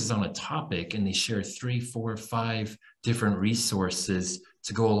focuses on a topic and they share 3, 4, 5 different resources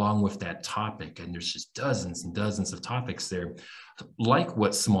to go along with that topic. And there's just dozens and dozens of topics there, like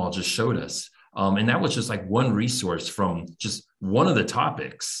what Samal just showed us. And that was just like one resource from just one of the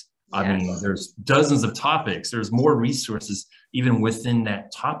topics. I mean, there's dozens of topics. There's more resources even within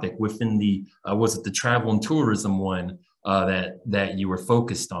that topic, within the, was it the travel and tourism one that you were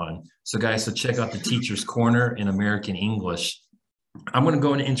focused on? So guys, so check out the Teacher's Corner in American English. I'm going to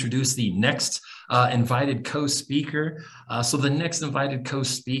go and introduce the next invited co-speaker. So the next invited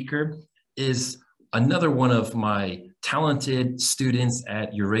co-speaker is another one of my talented students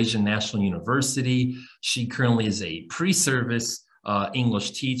at Eurasian National University. She currently is a pre-service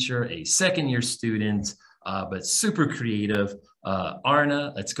English teacher, a second-year student, but super creative.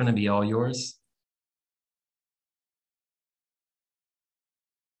 Arna, it's going to be all yours.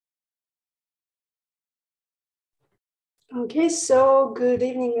 Okay, so good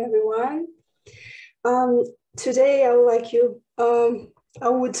evening, everyone. Today I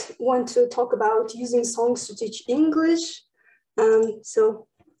would want to talk about using songs to teach English.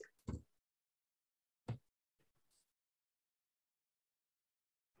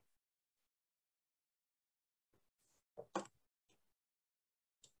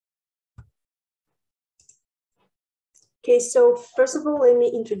 Okay, so first of all, let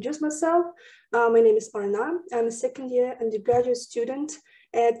me introduce myself. My name is Arna. I'm a second-year undergraduate student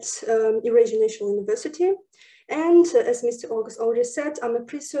at Eurasian National University. And as Mr. August already said, I'm a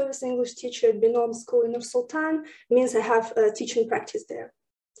pre-service English teacher at Binom School in Nur Sultan. Means I have teaching practice there.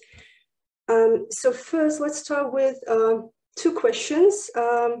 So first, let's start with two questions.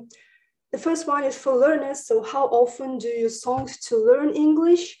 The first one is for learners. So how often do you use songs to learn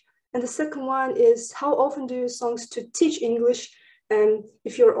English? And the second one is, how often do you use songs to teach English? And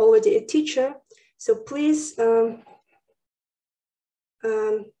if you're already a teacher, so please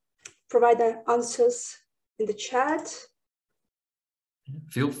provide the answers in the chat.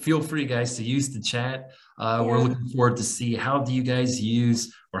 Feel free, guys, to use the chat. We're looking forward to see, how do you guys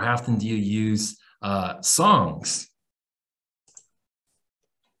use, or how often do you use songs?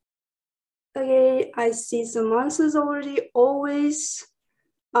 Okay, I see some answers already. Always.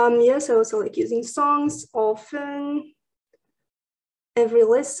 Yes, I also like using songs often. Every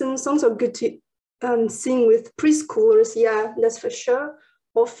lesson, songs are good to sing with preschoolers. Yeah, that's for sure.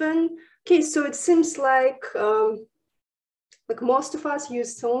 Often. Okay, so it seems like most of us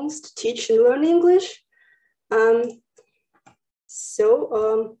use songs to teach and learn English. The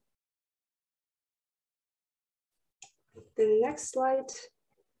next slide.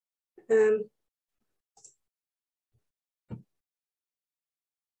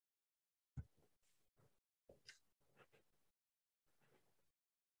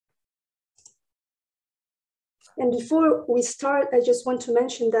 And before we start, I just want to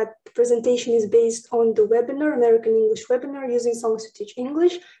mention that the presentation is based on the webinar, American English webinar, using songs to teach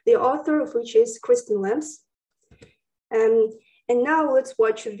English, the author of which is Kristen Lambs. And now let's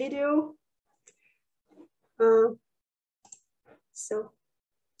watch a video.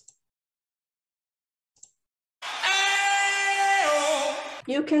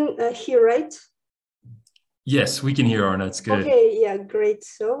 You can hear, right? Yes, we can hear, Arna. It's good. Okay, yeah, great.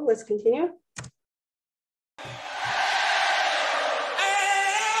 So let's continue.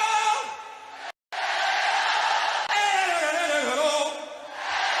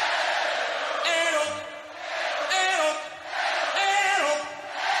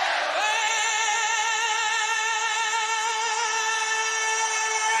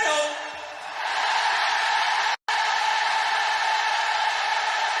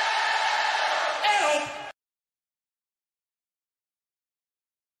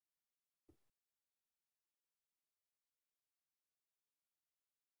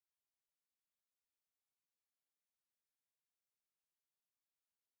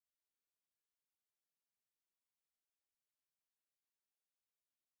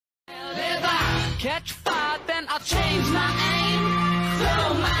 Catch fire, then I'll change my aim.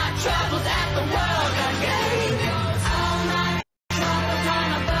 Throw my troubles at the world again. All my troubles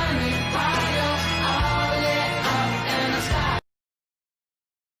on a burning fire, all lit up in the sky.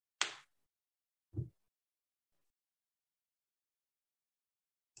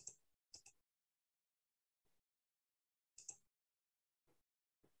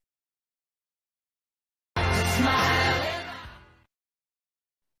 Smile.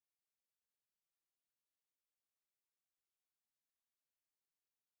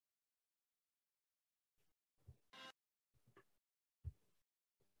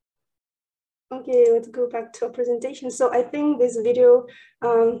 Okay, let's go back to our presentation. So I think this video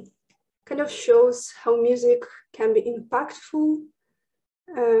kind of shows how music can be impactful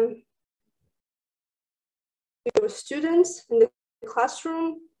with your students and the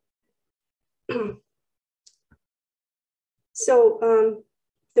classroom. So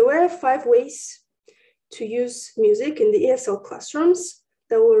there were 5 ways to use music in the ESL classrooms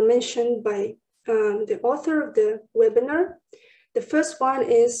that were mentioned by the author of the webinar. The first one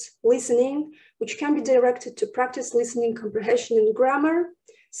is listening, which can be directed to practice listening comprehension and grammar.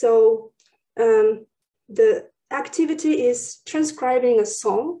 So the activity is transcribing a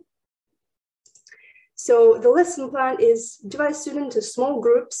song. So the lesson plan is divide students into small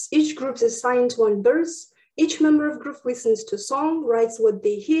groups. Each group is assigned 1 verse. Each member of group listens to a song, writes what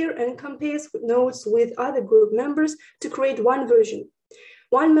they hear, and compares notes with other group members to create 1 version.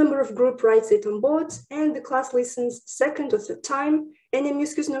 1 member of group writes it on boards, and the class listens 2nd or 3rd time. Any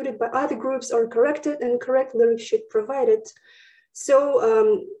miscues noted by other groups are corrected, and correct lyric sheet provided.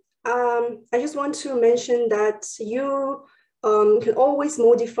 So I just want to mention that you can always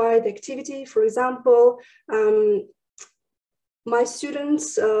modify the activity. For example, my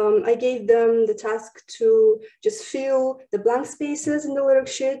students, I gave them the task to just fill the blank spaces in the lyric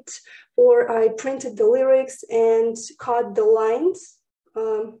sheet, or I printed the lyrics and cut the lines,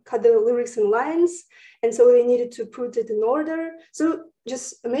 cut the lyrics in lines. And so they needed to put it in order. So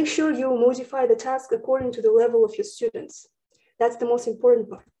just make sure you modify the task according to the level of your students. That's the most important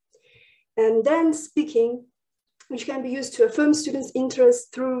part. And then speaking, which can be used to affirm students'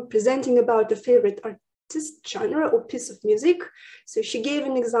 interest through presenting about the favorite artist, genre, or piece of music. So she gave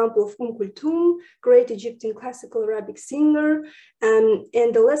an example of Kulthum, great Egyptian classical Arabic singer. And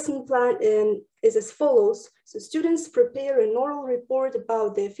the lesson plan is as follows. So students prepare an oral report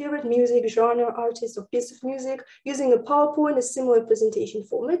about their favorite music, genre, artist, or piece of music using a PowerPoint, a similar presentation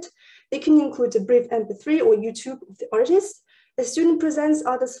format. They can include a brief MP3 or YouTube of the artist. The student presents,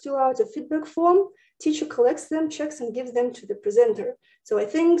 others fill out a feedback form. Teacher collects them, checks, and gives them to the presenter. So I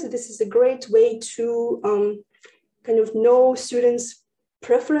think this is a great way to kind of know students'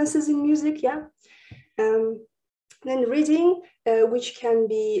 preferences in music, yeah. Then reading, which can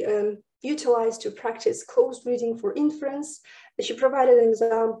be utilized to practice closed reading for inference. She provided an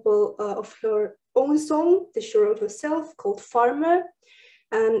example of her own song that she wrote herself called Farmer.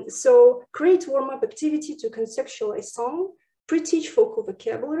 So create warm-up activity to conceptualize song, pre-teach vocal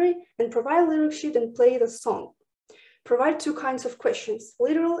vocabulary, and provide lyric sheet and play the song. Provide 2 kinds of questions,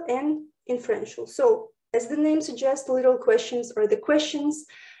 literal and inferential. So as the name suggests, literal questions are the questions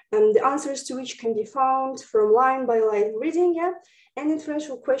and the answers to which can be found from line by line reading, yeah? And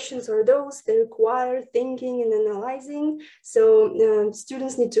inferential questions are those that require thinking and analyzing. So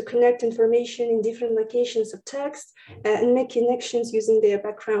students need to connect information in different locations of text and make connections using their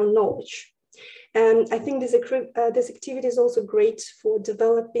background knowledge. And I think this activity is also great for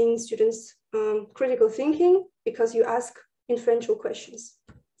developing students' critical thinking because you ask inferential questions.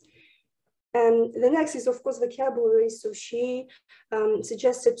 And the next is, of course, vocabulary. So she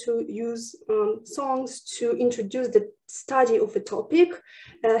suggested to use songs to introduce the study of a topic.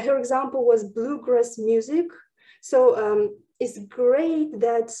 Her example was bluegrass music. So it's great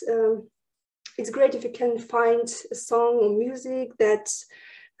that it's great if you can find a song or music that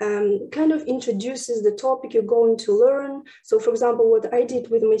kind of introduces the topic you're going to learn. So for example, what I did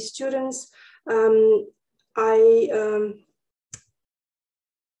with my students, I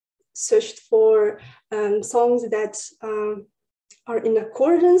searched for songs that are in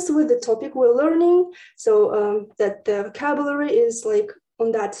accordance with the topic we're learning. So that the vocabulary is like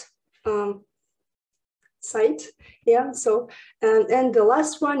on that site, yeah. So and the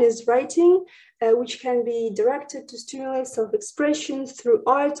last one is writing, which can be directed to stimulate self-expression through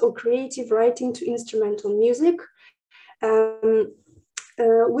art or creative writing to instrumental music.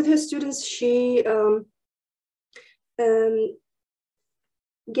 With her students, she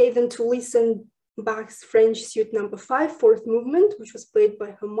gave them to listen Bach's French Suite No. 5, 4th movement, which was played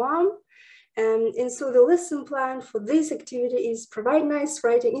by her mom. And so the lesson plan for this activity is provide nice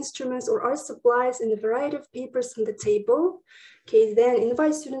writing instruments or art supplies and a variety of papers on the table. Okay, then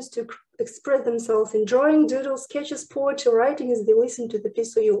invite students to express themselves in drawing, doodles, sketches, poetry, writing as they listen to the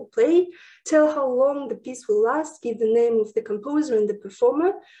piece you will play. Tell how long the piece will last, give the name of the composer and the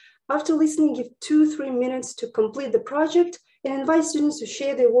performer. After listening, give 2-3 minutes to complete the project and invite students to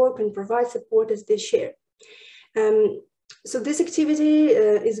share their work and provide support as they share. So this activity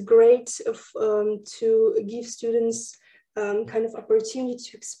is great to give students kind of opportunity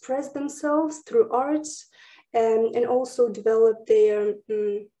to express themselves through arts and also develop their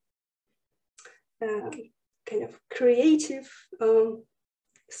kind of creative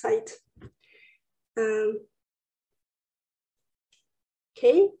side.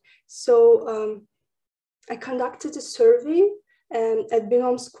 Okay, so I conducted a survey at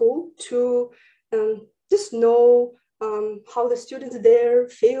Binom School to just know how the students there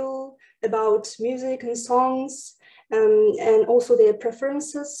feel about music and songs, and also their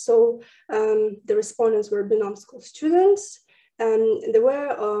preferences. So the respondents were Benam School students, and there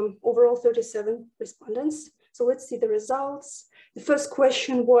were overall 37 respondents. So let's see the results. The first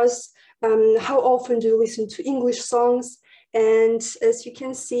question was, how often do you listen to English songs? And as you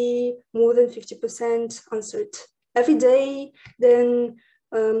can see, more than 50% answered every day. Then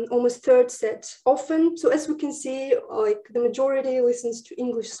almost third said often. So as we can see, like the majority listens to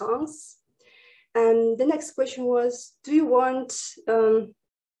English songs. And the next question was, do you want,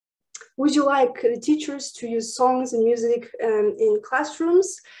 would you like the teachers to use songs and music in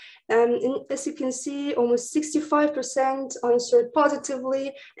classrooms? And as you can see, almost 65% answered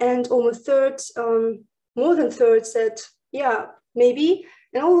positively, and almost third, more than third said, yeah, maybe.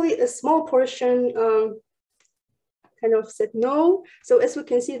 And only a small portion kind of said no. So as we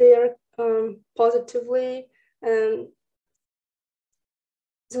can see there, positively,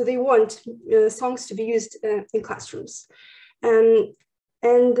 so they want songs to be used in classrooms.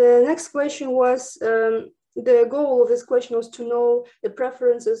 And the next question was, the goal of this question was to know the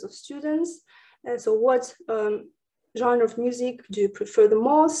preferences of students. So what genre of music do you prefer the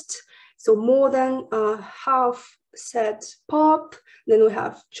most? So more than half said pop, then we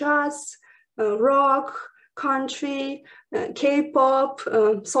have jazz, rock, country, K-pop,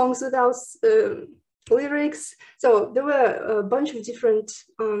 songs without lyrics. So there were a bunch of different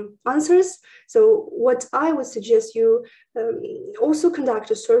answers. So what I would suggest you also conduct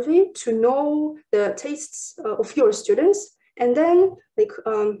a survey to know the tastes of your students, and then like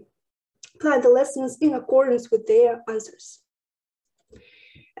plan the lessons in accordance with their answers.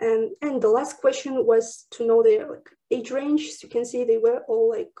 And the last question was to know their like age range. So you can see they were all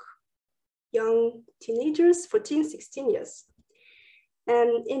like young teenagers, 14, 16 years.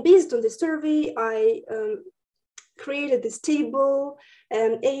 And based on the survey, I created this table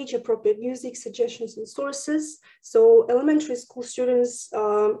and age appropriate music suggestions and sources. So elementary school students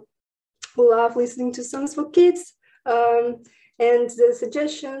who love listening to songs for kids. And the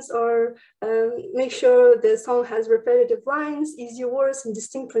suggestions are make sure the song has repetitive lines, easy words, and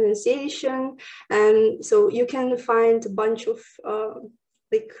distinct pronunciation. And so you can find a bunch of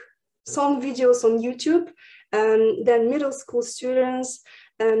like song videos on YouTube. Then middle school students,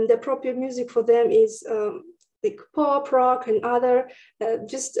 the appropriate music for them is like pop, rock, and other,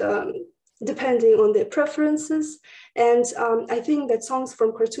 just depending on their preferences. And I think that songs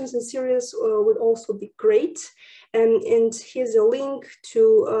from cartoons and series would also be great. And here's a link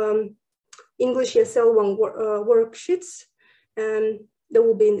to English ESL 1 worksheets. That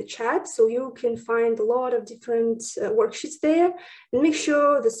will be in the chat. So you can find a lot of different worksheets there, and make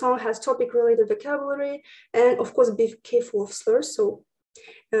sure the song has topic related vocabulary, and of course be careful of slurs. So,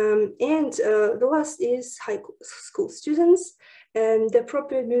 the last is high school students, and the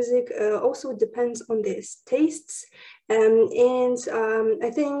appropriate music also depends on their tastes. I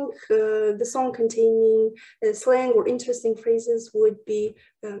think the song containing slang or interesting phrases would be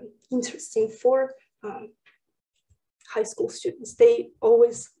interesting for high school students. They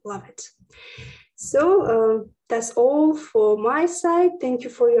always love it. So that's all for my side. Thank you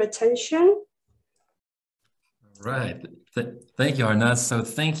for your attention. Right. Thank you, Arnaz. So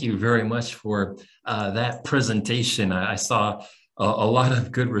thank you very much for that presentation. I saw a lot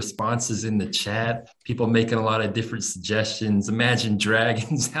of good responses in the chat, people making a lot of different suggestions, Imagine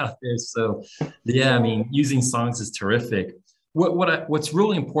Dragons out there. So yeah, I mean, using songs is terrific. What's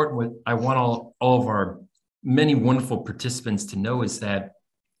really important, I want all of our many wonderful participants to know is that,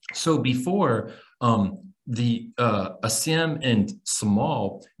 so before the Assam and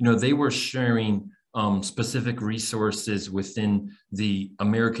Samal, they were sharing specific resources within the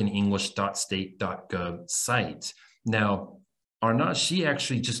AmericanEnglish.state.gov site. Now, Arnaz, she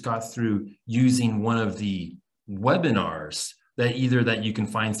actually just got through using one of the webinars that you can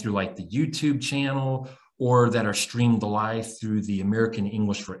find through like the YouTube channel, or that are streamed live through the American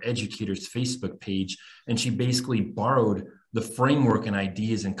English for Educators Facebook page. And she basically borrowed the framework and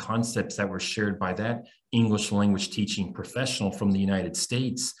ideas and concepts that were shared by that English language teaching professional from the United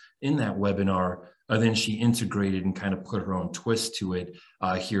States in that webinar. Then she integrated and kind of put her own twist to it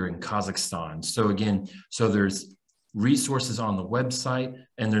here in Kazakhstan. So again, there's resources on the website,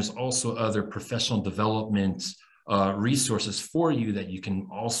 and there's also other professional development resources for you that you can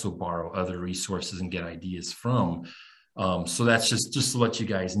also borrow other resources and get ideas from. So that's just to let you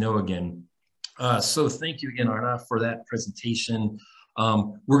guys know again. So thank you again, Arnav, for that presentation.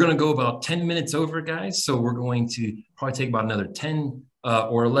 We're going to go about 10 minutes over, guys. So we're going to probably take about another 10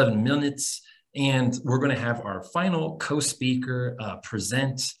 or 11 minutes. And we're going to have our final co-speaker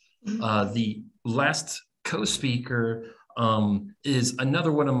present the last co-speaker is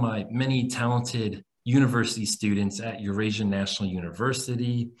another one of my many talented university students at Eurasian National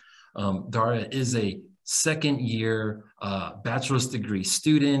University. Daria is a second-year bachelor's degree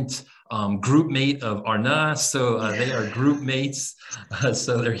student, group mate of Arna, so they are group mates,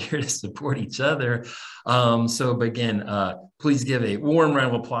 so they're here to support each other. But again, please give a warm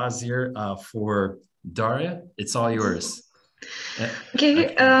round of applause here for Daria. It's all yours.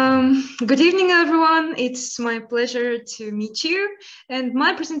 Okay, good evening, everyone. It's my pleasure to meet you. And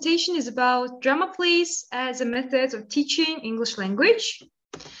my presentation is about drama plays as a method of teaching English language.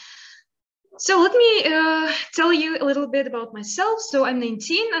 So let me tell you a little bit about myself. So I'm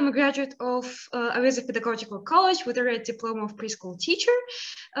 19. I'm a graduate of Avesov Pedagogical College with a red diploma of preschool teacher.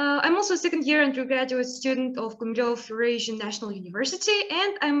 I'm also a second-year undergraduate student of Gumilov Eurasian National University,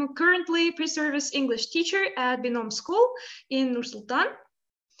 and I'm currently pre-service English teacher at Binom School in Nur-Sultan.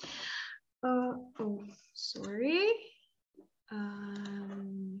 Oh, sorry.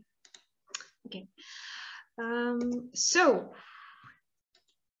 Okay.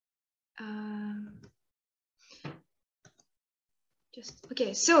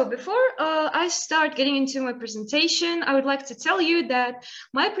 So before I start getting into my presentation, I would like to tell you that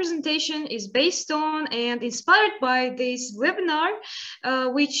my presentation is based on and inspired by this webinar,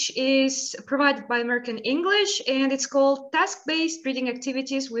 which is provided by American English, and it's called Task-Based Reading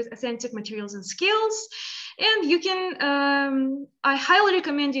Activities with Authentic Materials and Skills. And you can, I highly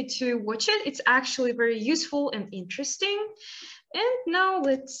recommend you to watch it. It's actually very useful and interesting. And now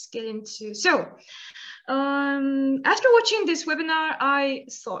let's get into, after watching this webinar, I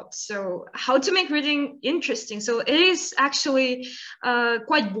thought, so how to make reading interesting? So it is actually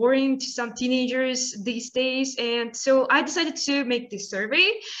quite boring to some teenagers these days. And so I decided to make this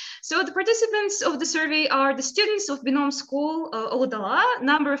survey. So the participants of the survey are the students of Binom School, Uludala.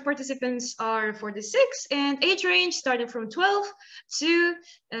 Number of participants are 46 and age range starting from 12 to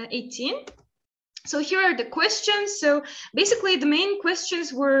 18. So here are the questions. So basically the main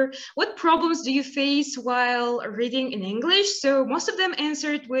questions were, what problems do you face while reading in English? So most of them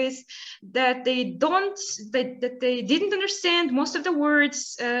answered with that they didn't understand most of the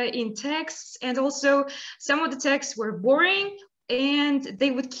words in texts, and also some of the texts were boring and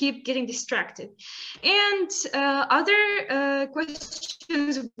they would keep getting distracted. And other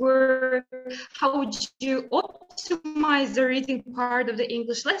questions were, how would you optimize the reading part of the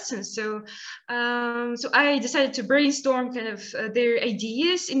English lesson? So, so I decided to brainstorm kind of their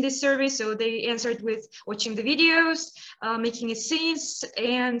ideas in this survey. So they answered with watching the videos, making it scenes,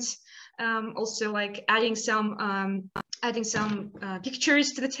 and also like adding some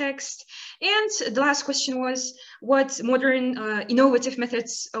pictures to the text. And the last question was, what modern innovative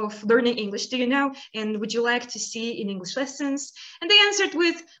methods of learning English do you know and would you like to see in English lessons? And they answered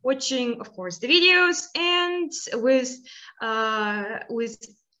with watching, of course, the videos, and with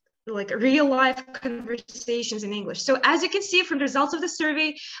like real life conversations in English. So as you can see from the results of the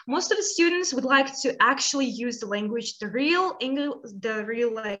survey, most of the students would like to actually use the language, the real English, the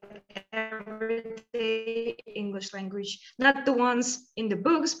real like everyday English language, not the ones in the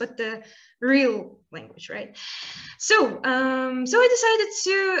books, but the real language, right? So, so I decided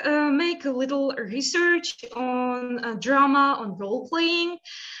to make a little research on drama, on role playing.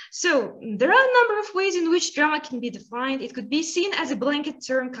 So there are a number of ways in which drama can be defined. It could be seen as a blanket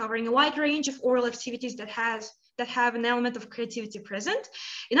term covering a wide range of oral activities that have an element of creativity present.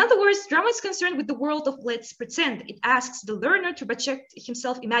 In other words, drama is concerned with the world of let's pretend. It asks the learner to project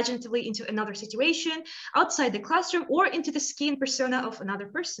himself imaginatively into another situation, outside the classroom, or into the skin persona of another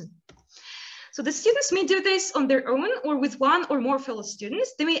person. So the students may do this on their own or with one or more fellow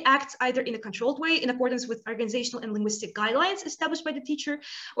students. They may act either in a controlled way in accordance with organizational and linguistic guidelines established by the teacher,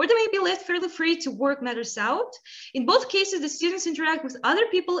 or they may be left fairly free to work matters out. In both cases, the students interact with other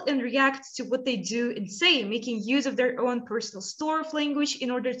people and react to what they do and say, making use of their own personal store of language in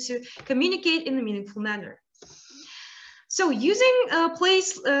order to communicate in a meaningful manner. So using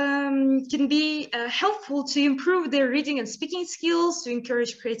plays can be helpful to improve their reading and speaking skills, to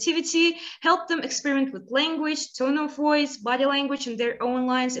encourage creativity, help them experiment with language, tone of voice, body language in their own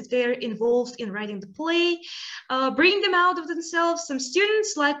lines if they're involved in writing the play, bring them out of themselves. Some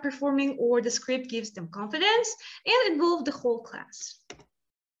students like performing, or the script gives them confidence, and involve the whole class.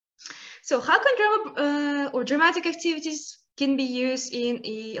 So how can drama or dramatic activities can be used in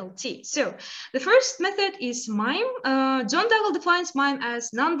ELT. So the first method is mime. John Duggal defines mime as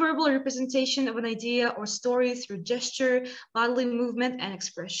nonverbal representation of an idea or story through gesture, bodily movement, and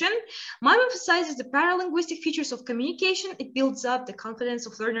expression. Mime emphasizes the paralinguistic features of communication. It builds up the confidence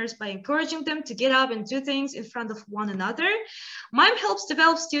of learners by encouraging them to get up and do things in front of one another. Mime helps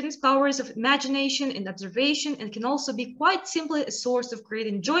develop students' powers of imagination and observation, and can also be quite simply a source of great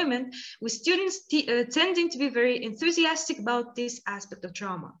enjoyment, with students tending to be very enthusiastic about this aspect of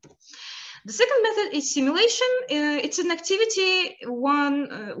drama. The second method is simulation. It's an activity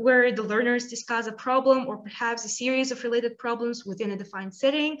where the learners discuss a problem or perhaps a series of related problems within a defined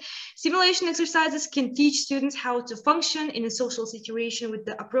setting. Simulation exercises can teach students how to function in a social situation with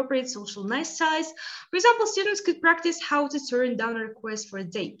the appropriate social niceties. For example, students could practice how to turn down a request for a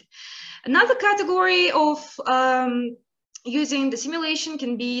date. Another category of using the simulation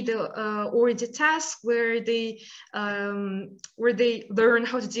can be the oriented task, where they learn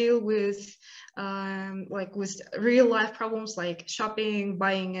how to deal with with real life problems like shopping,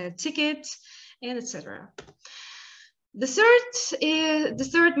 buying a ticket, and etc. The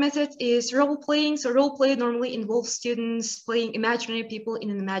third method is role playing. So role play normally involves students playing imaginary people in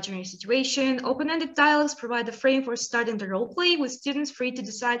an imaginary situation. Open-ended dialogues provide the frame for starting the role play, with students free to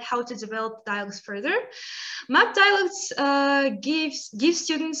decide how to develop dialogues further. Map dialogues give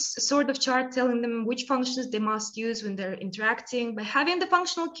students a sort of chart telling them which functions they must use when they're interacting. By having the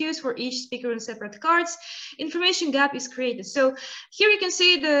functional cues for each speaker on separate cards, information gap is created. So here you can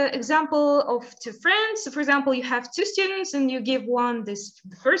see the example of two friends. So for example, you have two students and you give one the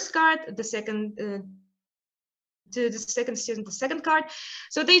first card, the second to the second student the second card.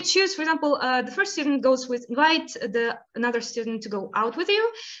 So they choose, for example, the first student goes with invite another student to go out with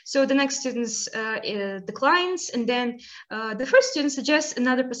you. So the next student declines, and then the first student suggests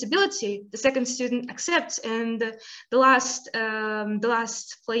another possibility. The second student accepts, and the last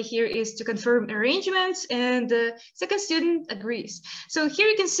play here is to confirm arrangements, and the second student agrees. So here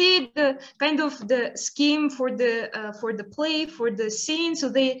you can see the kind of the scheme for the play, for the scene. So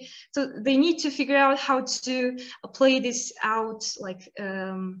they need to figure out how to play this out, like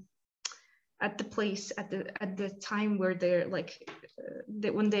at the place, at the time where they're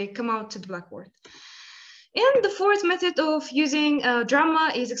when they come out to the blackboard. And the fourth method of using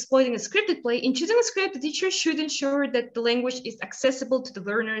drama is exploiting a scripted play. In choosing a script, the teacher should ensure that the language is accessible to the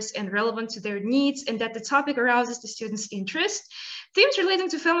learners and relevant to their needs, and that the topic arouses the students' interest. Themes relating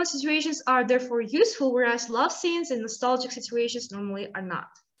to family situations are therefore useful, whereas love scenes and nostalgic situations normally are not.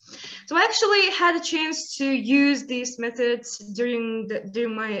 So I actually had a chance to use these methods during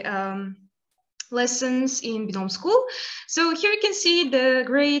my lessons in Binom School. So here you can see the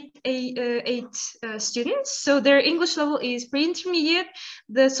grade 8 students. So their English level is pre-intermediate.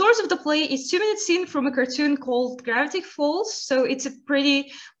 The source of the play is 2-minute scene from a cartoon called Gravity Falls. So it's a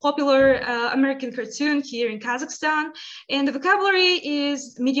pretty popular American cartoon here in Kazakhstan. And the vocabulary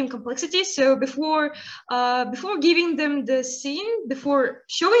is medium complexity. So before giving them the scene, before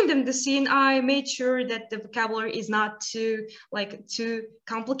showing them the scene, I made sure that the vocabulary is not too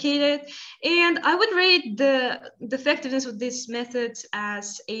complicated. And I would rate the effectiveness of this method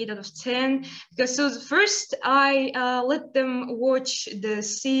as 8 out of 10, because so first I let them watch the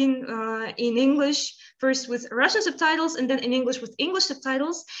scene in English, first with Russian subtitles and then in English with English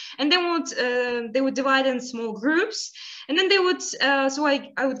subtitles, and then they would divide in small groups, and then they would so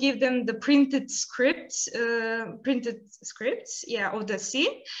I would give them the printed scripts of the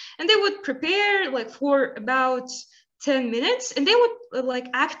scene, and they would prepare for about 10 minutes, and they would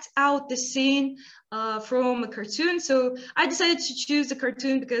act out the scene from a cartoon. So I decided to choose the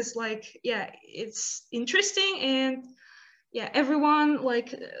cartoon because it's interesting, and everyone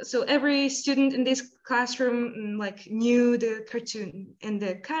so every student in this classroom knew the cartoon and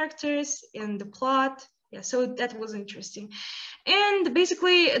the characters and the plot. So that was interesting. And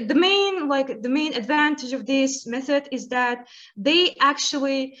basically the main advantage of this method is that they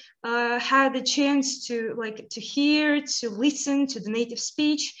actually had the chance to hear, to listen to the native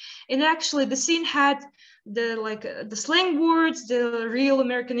speech. And actually the scene had the slang words, the real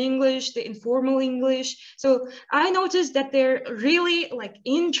American English, the informal English. So I noticed that they're really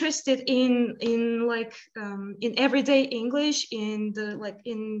interested in everyday English, in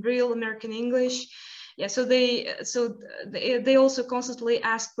real American English. So they also constantly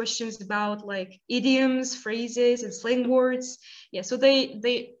ask questions about idioms, phrases, and slang words. So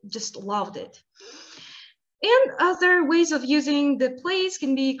they just loved it. And other ways of using the plays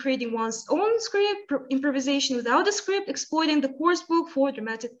can be creating one's own script, improvisation without a script, exploiting the course book for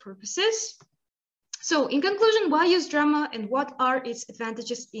dramatic purposes. So in conclusion, why use drama and what are its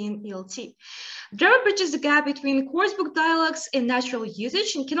advantages in ELT? Drama bridges the gap between course book dialogues and natural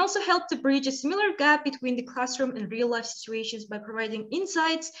usage and can also help to bridge a similar gap between the classroom and real life situations by providing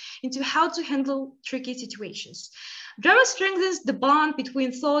insights into how to handle tricky situations. Drama strengthens the bond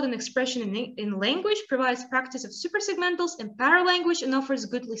between thought and expression in language, provides practice of supersegmentals and paralanguage, and offers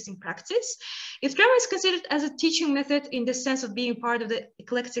good listening practice. If drama is considered as a teaching method in the sense of being part of the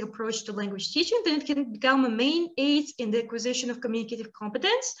eclectic approach to language teaching, then it can become a main aid in the acquisition of communicative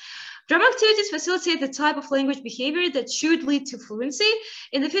competence. Drama activities facilitate the type of language behavior that should lead to fluency.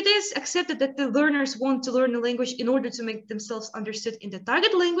 And if it is accepted that the learners want to learn a language in order to make themselves understood in the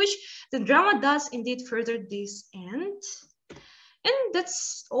target language, then drama does indeed further this end. And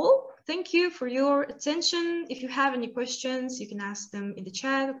that's all. Thank you for your attention. If you have any questions, you can ask them in the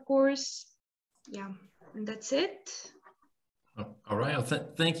chat, of course. Yeah, and that's it. All right. Well,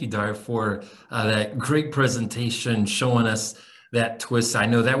 thank you, Dar, for that great presentation showing us that twist. I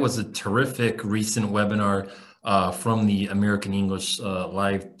know that was a terrific recent webinar from the American English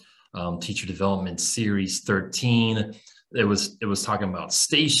Live Teacher Development Series 13. It was talking about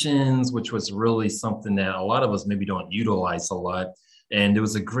stations, which was really something that a lot of us maybe don't utilize a lot. And it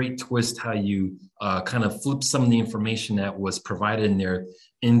was a great twist how you kind of flip some of the information that was provided in there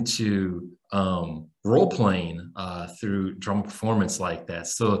into role-playing through drama performance like that.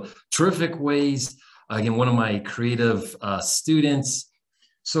 So terrific ways. Again, one of my creative students.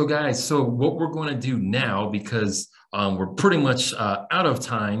 So guys, so what we're going to do now, because we're pretty much out of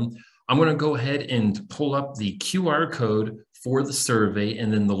time, I'm going to go ahead and pull up the QR code for the survey,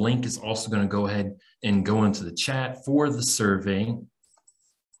 and then the link is also going to go ahead and go into the chat for the survey.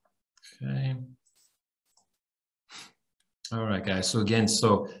 Okay. All right, guys. So again,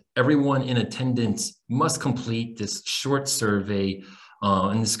 so everyone in attendance must complete this short survey,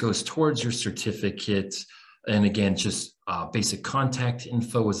 and this goes towards your certificate. And again, just basic contact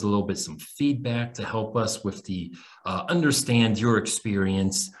info is a little bit some feedback to help us with the understand your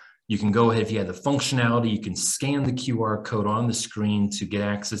experience. You can go ahead, if you have the functionality, you can scan the QR code on the screen to get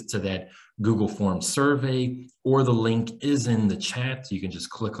access to that Google Form survey, or the link is in the chat. You can just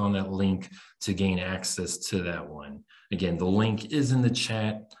click on that link to gain access to that one. Again, the link is in the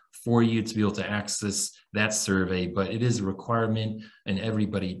chat for you to be able to access that survey, but it is a requirement and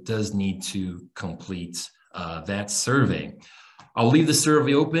everybody does need to complete that survey. I'll leave the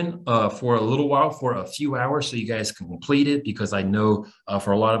survey open for a little while, for a few hours, so you guys can complete it, because I know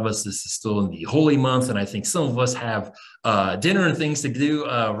for a lot of us, this is still in the holy month, and I think some of us have dinner and things to do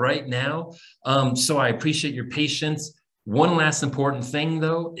right now. So I appreciate your patience. One last important thing,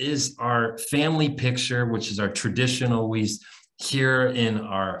 though, is our family picture, which is our tradition always here in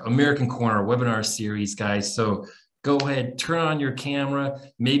our American Corner webinar series, guys. So go ahead, turn on your camera.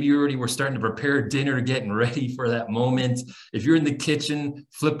 Maybe you already were starting to prepare dinner, getting ready for that moment. If you're in the kitchen,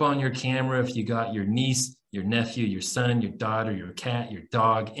 flip on your camera. If you got your niece, your nephew, your son, your daughter, your cat, your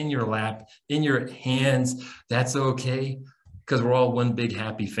dog in your lap, in your hands, that's okay, because we're all one big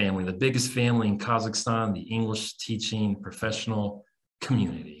happy family, the biggest family in Kazakhstan, the English teaching professional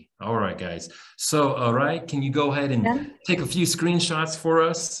community. All right, guys. So, all right, can you go ahead and take a few screenshots for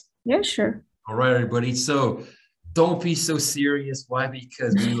us? Yeah, sure. All right, everybody. So don't be so serious. Why?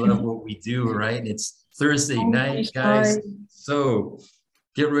 Because we love what we do, right? It's Thursday night, guys. So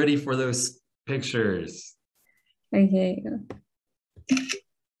get ready for those pictures. Okay.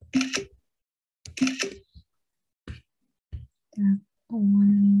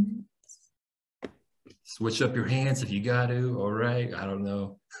 Switch up your hands if you got to. All right. I don't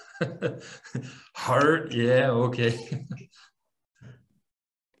know. Heart. Yeah. Okay.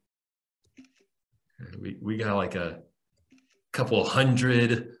 We got like a couple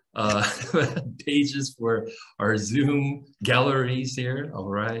hundred pages for our Zoom galleries here. All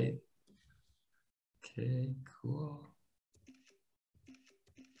right. Okay, cool.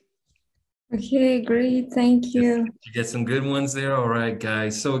 Okay, great. Thank you. You get some good ones there. All right,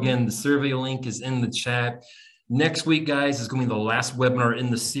 guys. So again, the survey link is in the chat. Next week, guys, is going to be the last webinar in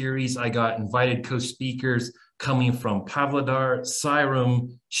the series. I got invited co-speakers coming from Pavlodar,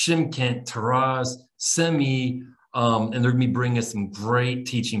 Syrom, Shymkent, Taraz, Semi, and they're going to be bringing us some great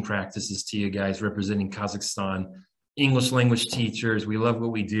teaching practices to you guys, representing Kazakhstan, English language teachers. We love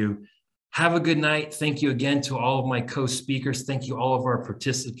what we do. Have a good night. Thank you again to all of my co-speakers. Thank you all of our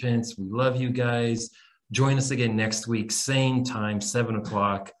participants. We love you guys. Join us again next week, same time, 7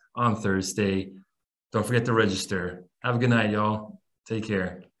 o'clock on Thursday. Don't forget to register. Have a good night, y'all. Take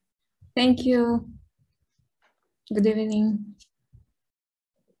care. Thank you. Good evening.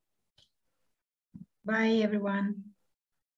 Bye, everyone.